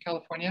for him in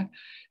California.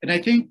 And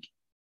I think,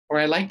 or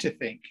I like to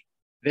think,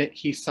 that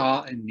he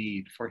saw a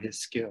need for his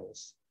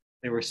skills.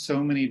 There were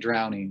so many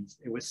drownings.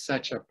 It was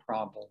such a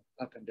problem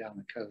up and down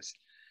the coast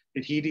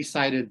that he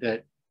decided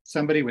that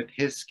somebody with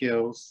his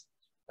skills,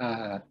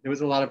 there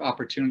was a lot of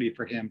opportunity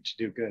for him to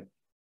do good.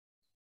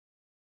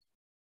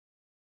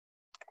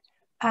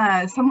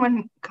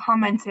 Someone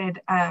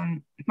commented,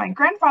 my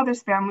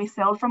grandfather's family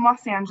sailed from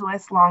Los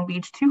Angeles, Long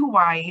Beach to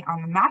Hawaii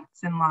on the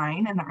Matson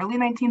line in the early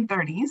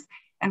 1930s,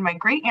 and my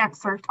great aunt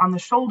surfed on the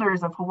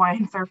shoulders of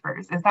Hawaiian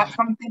surfers. Is that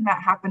something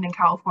that happened in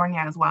California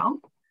as well?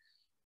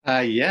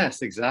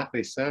 Yes,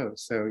 exactly so.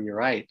 So you're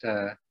right.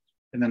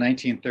 In the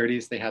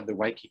 1930s, they had the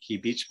Waikiki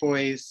Beach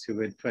Boys who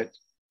would put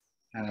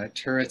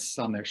tourists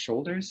on their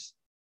shoulders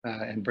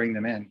and bring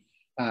them in.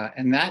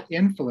 And that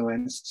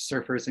influenced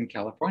surfers in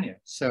California.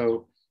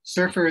 So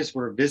surfers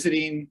were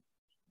visiting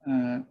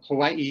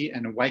Hawaii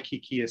and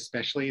Waikiki,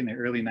 especially in the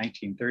early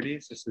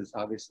 1930s. This is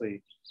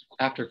obviously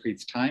after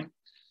Freeth's time,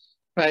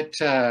 but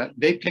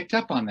they picked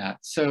up on that.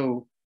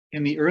 So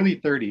in the early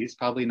 30s,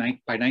 probably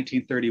by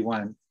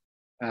 1931,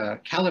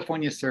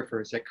 California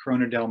surfers at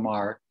Corona del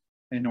Mar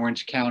in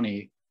Orange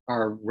County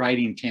are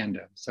riding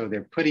tandem. So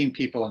they're putting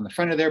people on the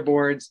front of their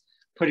boards,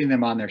 putting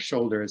them on their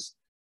shoulders.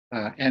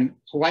 And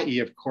Hawaii,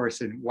 of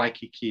course, and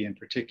Waikiki in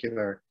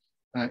particular,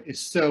 is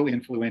so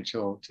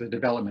influential to the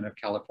development of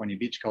California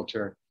beach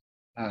culture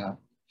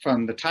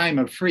from the time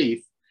of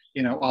Freeth,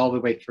 all the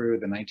way through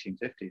the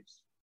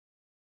 1950s.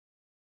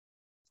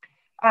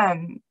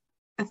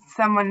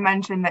 Someone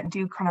mentioned that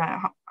Duke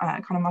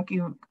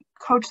Kanemaku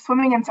coached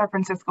swimming in San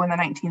Francisco in the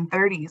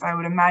 1930s. I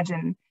would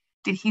imagine,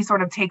 did he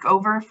sort of take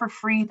over for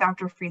Freeth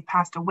after Freeth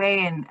passed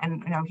away? And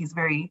he's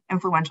very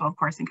influential, of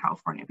course, in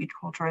California beach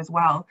culture as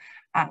well.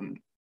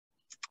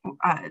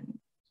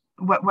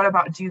 What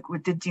about Duke?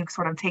 Did Duke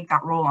sort of take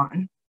that role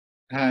on?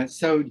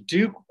 So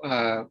Duke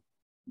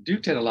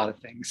did a lot of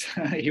things.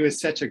 He was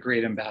such a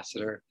great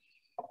ambassador.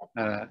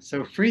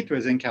 So Freeth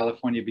was in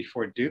California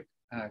before Duke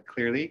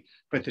clearly,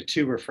 but the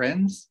two were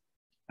friends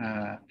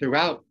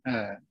throughout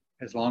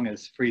as long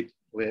as Freeth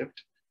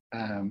lived.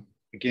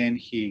 Again,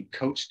 he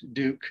coached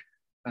Duke.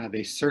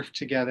 They surfed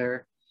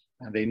together.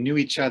 They knew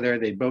each other.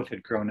 They both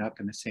had grown up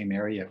in the same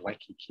area at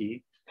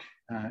Waikiki.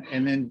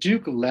 And then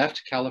Duke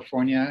left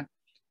California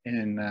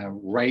in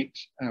right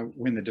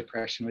when the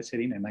Depression was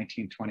hitting in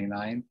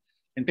 1929,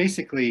 and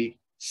basically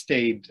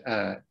stayed,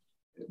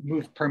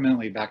 moved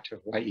permanently back to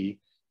Hawaii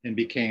and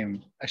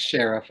became a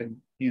sheriff, and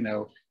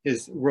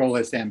his role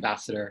as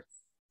ambassador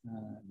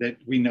that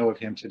we know of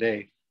him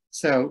today.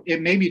 So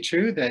it may be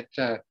true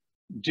that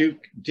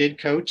Duke did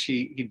coach.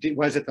 He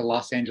was at the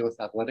Los Angeles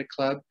Athletic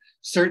Club.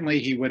 Certainly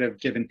he would have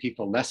given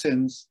people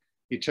lessons.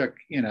 He took,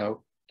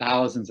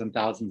 thousands and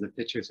thousands of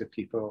pictures with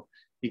people.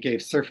 He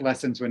gave surf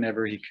lessons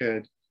whenever he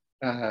could.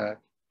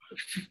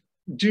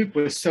 Duke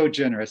was so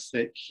generous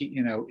that he,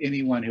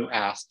 anyone who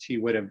asked, he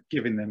would have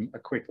given them a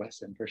quick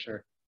lesson for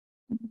sure.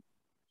 That's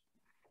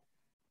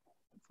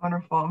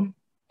wonderful.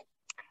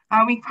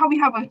 We probably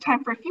have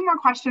time for a few more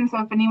questions, so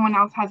if anyone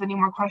else has any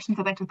more questions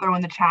I'd like to throw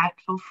in the chat,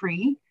 feel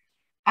free.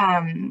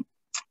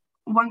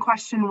 One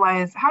question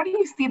was, how do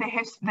you see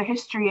the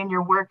history in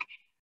your work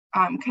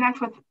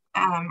connect with,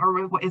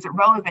 or is it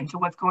relevant to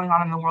what's going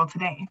on in the world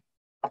today?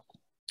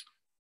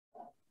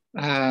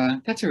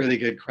 That's a really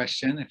good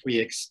question. If we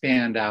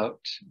expand out,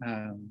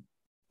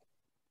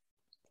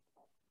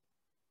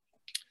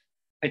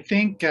 I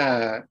think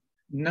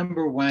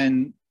number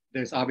one,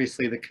 there's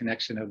obviously the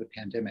connection of the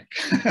pandemic.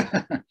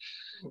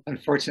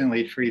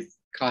 Unfortunately, Freeth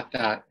caught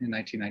that in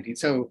 1919.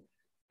 So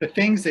the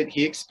things that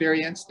he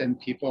experienced and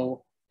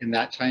people in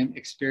that time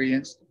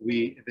experienced,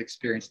 we have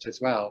experienced as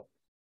well.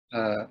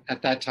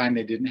 At that time,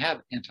 they didn't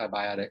have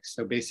antibiotics.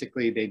 So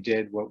basically they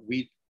did what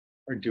we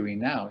are doing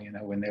now.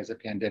 When there's a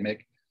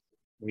pandemic,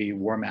 we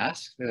wore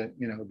masks,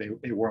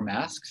 they wore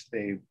masks,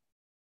 they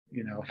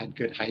had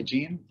good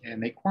hygiene,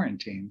 and they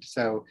quarantined.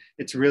 So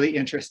it's really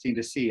interesting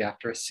to see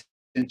after a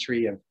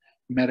century of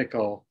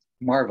medical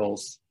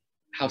marvels,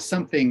 how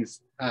some things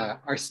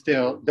are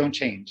still, don't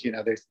change.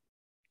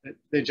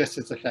 They're just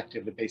as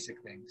effective, the basic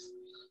things.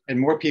 And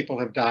more people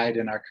have died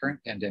in our current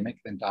pandemic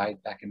than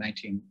died back in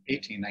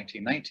 1918,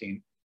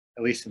 1919,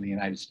 at least in the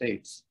United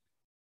States,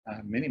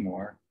 many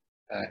more.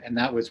 And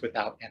that was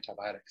without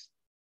antibiotics.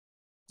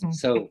 Mm-hmm.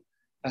 So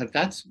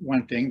that's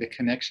one thing, the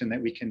connection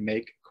that we can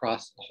make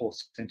across a whole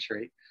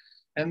century.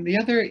 And the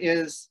other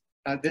is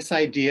this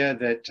idea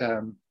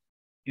that,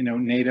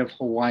 Native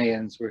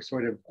Hawaiians were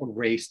sort of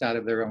erased out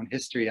of their own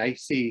history. I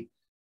think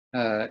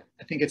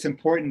it's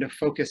important to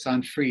focus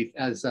on Freeth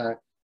as a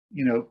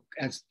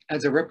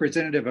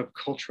representative of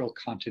cultural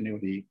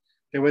continuity.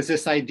 There was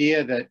this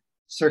idea that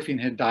surfing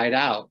had died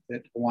out,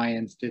 that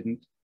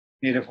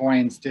Native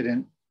Hawaiians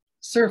didn't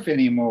surf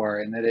anymore,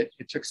 and that it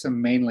took some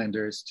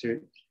mainlanders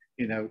to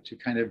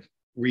kind of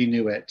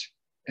renew it.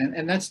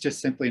 And that's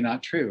just simply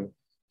not true.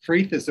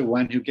 Freeth is the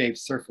one who gave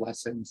surf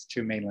lessons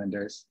to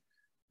mainlanders,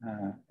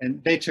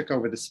 and they took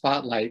over the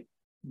spotlight.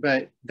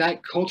 But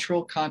that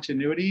cultural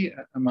continuity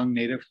among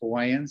Native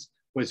Hawaiians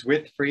was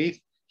with Freeth.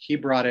 He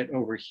brought it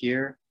over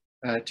here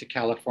to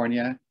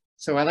California.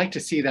 So I like to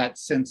see that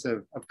sense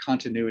of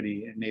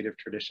continuity in Native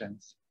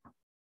traditions.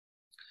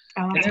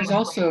 And there's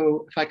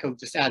also, if I could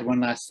just add one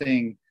last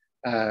thing,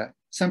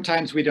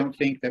 sometimes we don't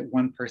think that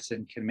one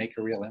person can make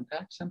a real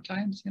impact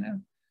sometimes,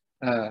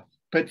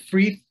 but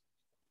Freeth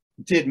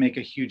did make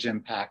a huge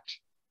impact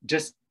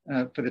just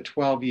for the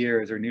 12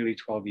 years or nearly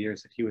 12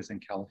 years that he was in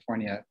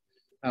California.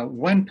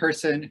 One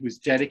person who's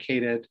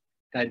dedicated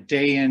that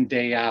day in,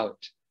 day out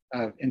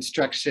of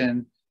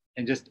instruction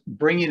and just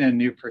bringing a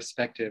new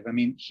perspective. I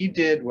mean, he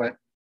did what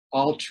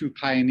all true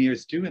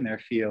pioneers do in their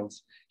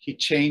fields. He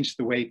changed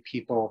the way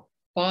people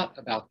thought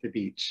about the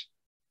beach.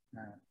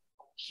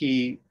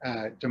 He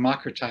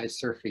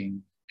democratized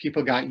surfing.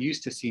 People got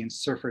used to seeing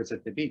surfers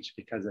at the beach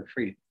because of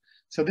Freeth.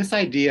 So this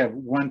idea of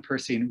one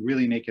person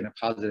really making a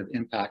positive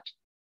impact,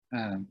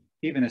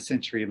 even a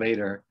century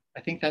later, I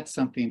think that's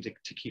something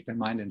to keep in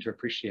mind and to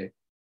appreciate.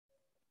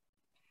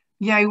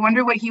 Yeah, I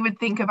wonder what he would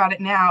think about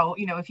it now.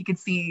 If he could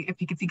see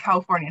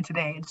California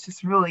today. It's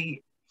just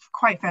really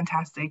quite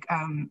fantastic.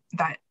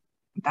 That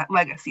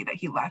legacy that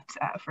he left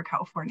for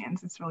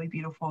Californians. It's really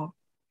beautiful.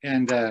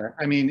 And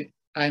I mean,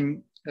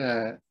 I'm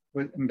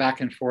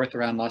back and forth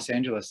around Los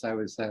Angeles. I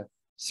was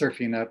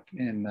surfing up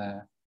in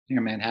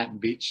near Manhattan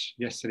Beach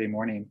yesterday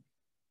morning,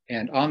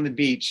 and on the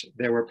beach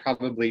there were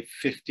probably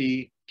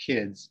 50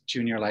 kids,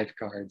 junior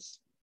lifeguards,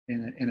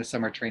 in a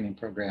summer training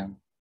program.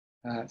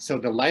 So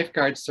the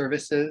lifeguard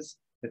services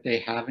that they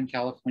have in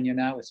California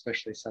now,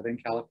 especially Southern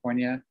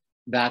California,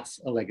 that's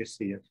a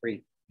legacy of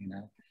Freeth.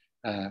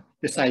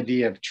 This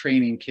idea of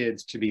training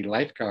kids to be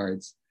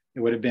lifeguards, it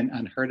would have been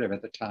unheard of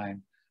at the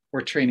time,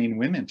 or training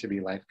women to be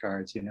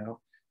lifeguards.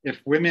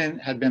 If women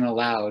had been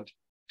allowed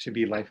to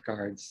be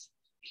lifeguards,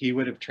 he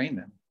would have trained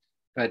them.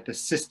 But the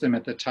system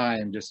at the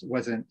time just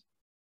wasn't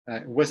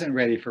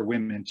ready for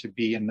women to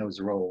be in those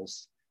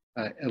roles,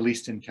 at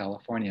least in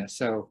California.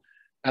 So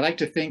I like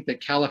to think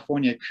that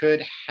California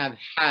could have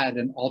had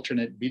an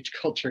alternate beach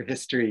culture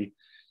history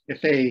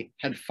if they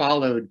had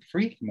followed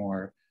Freeth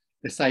more,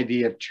 this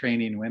idea of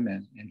training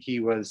women, and he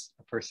was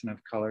a person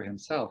of color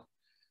himself.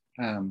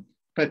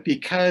 But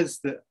because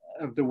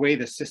of the way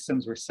the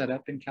systems were set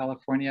up in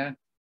California,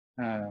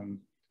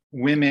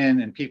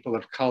 women and people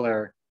of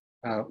color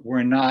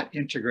were not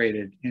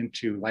integrated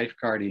into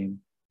lifeguarding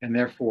and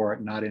therefore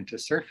not into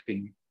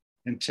surfing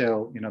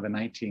until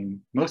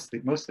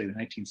mostly the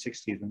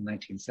 1960s and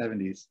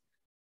 1970s.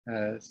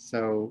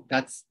 So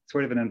that's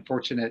sort of an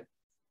unfortunate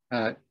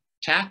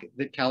tack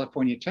that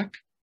California took.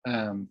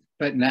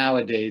 But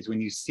nowadays, when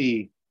you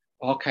see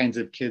all kinds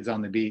of kids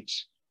on the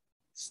beach,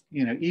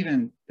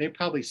 even they're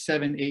probably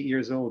 7, 8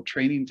 years old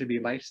training to be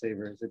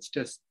lifesavers. It's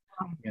just,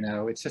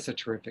 it's just a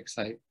terrific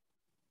sight.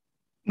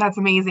 That's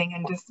amazing,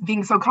 and just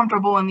being so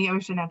comfortable in the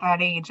ocean at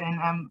that age,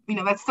 and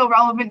that's still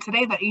relevant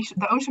today. That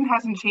the ocean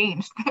hasn't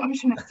changed. The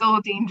ocean is still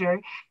a danger.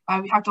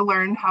 We have to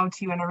learn how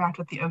to interact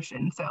with the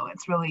ocean. So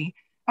it's really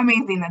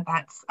amazing that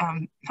that's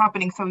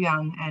happening so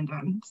young,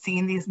 and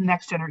seeing these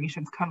next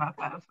generations come up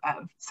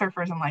of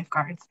surfers and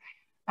lifeguards.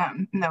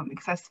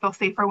 Makes us feel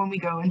safer when we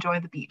go enjoy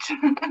the beach.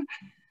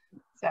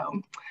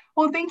 So,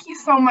 well, thank you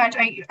so much.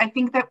 I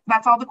think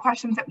that's all the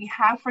questions that we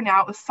have for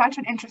now. It was such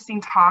an interesting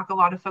talk. A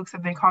lot of folks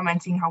have been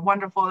commenting how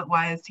wonderful it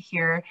was to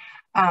hear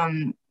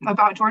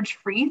about George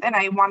Freeth, and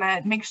I want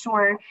to make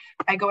sure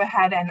I go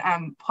ahead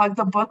and plug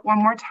the book one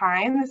more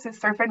time. This is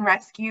Surf and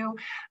Rescue,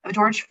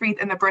 George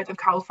Freeth and the Birth of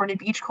California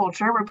Beach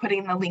Culture. We're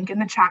putting the link in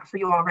the chat for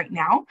you all right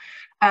now.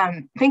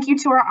 Thank you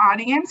to our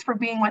audience for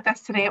being with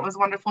us today. It was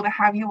wonderful to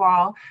have you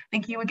all.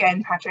 Thank you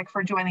again, Patrick,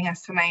 for joining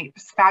us tonight. It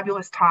was a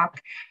fabulous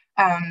talk.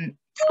 And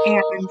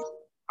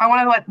I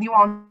want to let you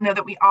all know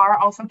that we are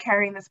also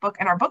carrying this book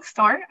in our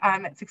bookstore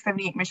at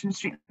 678 Mission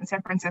Street in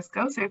San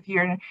Francisco. So if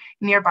you're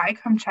nearby,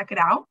 come check it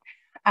out.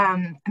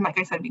 And like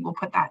I said, we will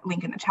put that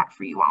link in the chat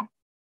for you all.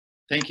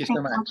 Thank you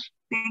so much.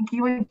 Thank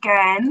you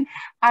again.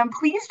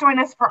 Please join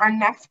us for our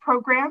next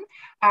program,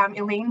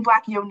 Elaine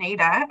Black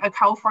Yoneda, A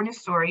California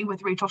Story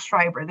with Rachel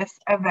Schreiber. This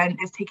event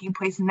is taking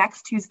place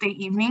next Tuesday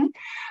evening,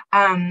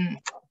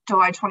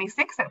 July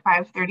 26th at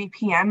 5:30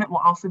 p.m. It will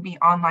also be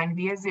online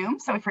via Zoom.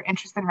 So if you're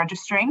interested in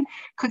registering,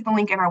 click the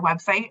link in our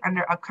website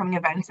under upcoming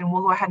events, and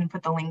we'll go ahead and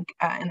put the link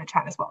in the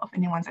chat as well if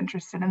anyone's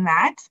interested in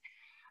that.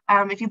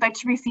 If you'd like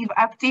to receive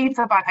updates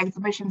about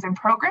exhibitions and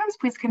programs,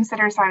 please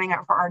consider signing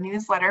up for our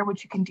newsletter,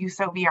 which you can do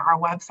so via our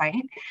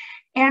website.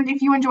 And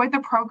if you enjoyed the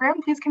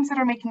program, please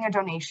consider making a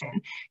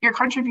donation. Your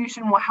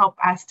contribution will help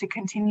us to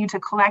continue to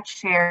collect,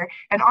 share,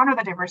 and honor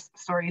the diverse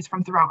stories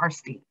from throughout our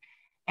state.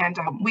 And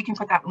we can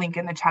put that link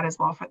in the chat as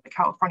well for the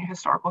California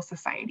Historical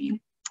Society.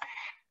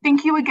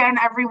 Thank you again,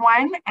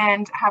 everyone,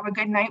 and have a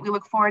good night. We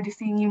look forward to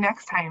seeing you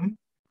next time.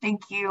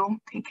 Thank you.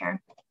 Take care.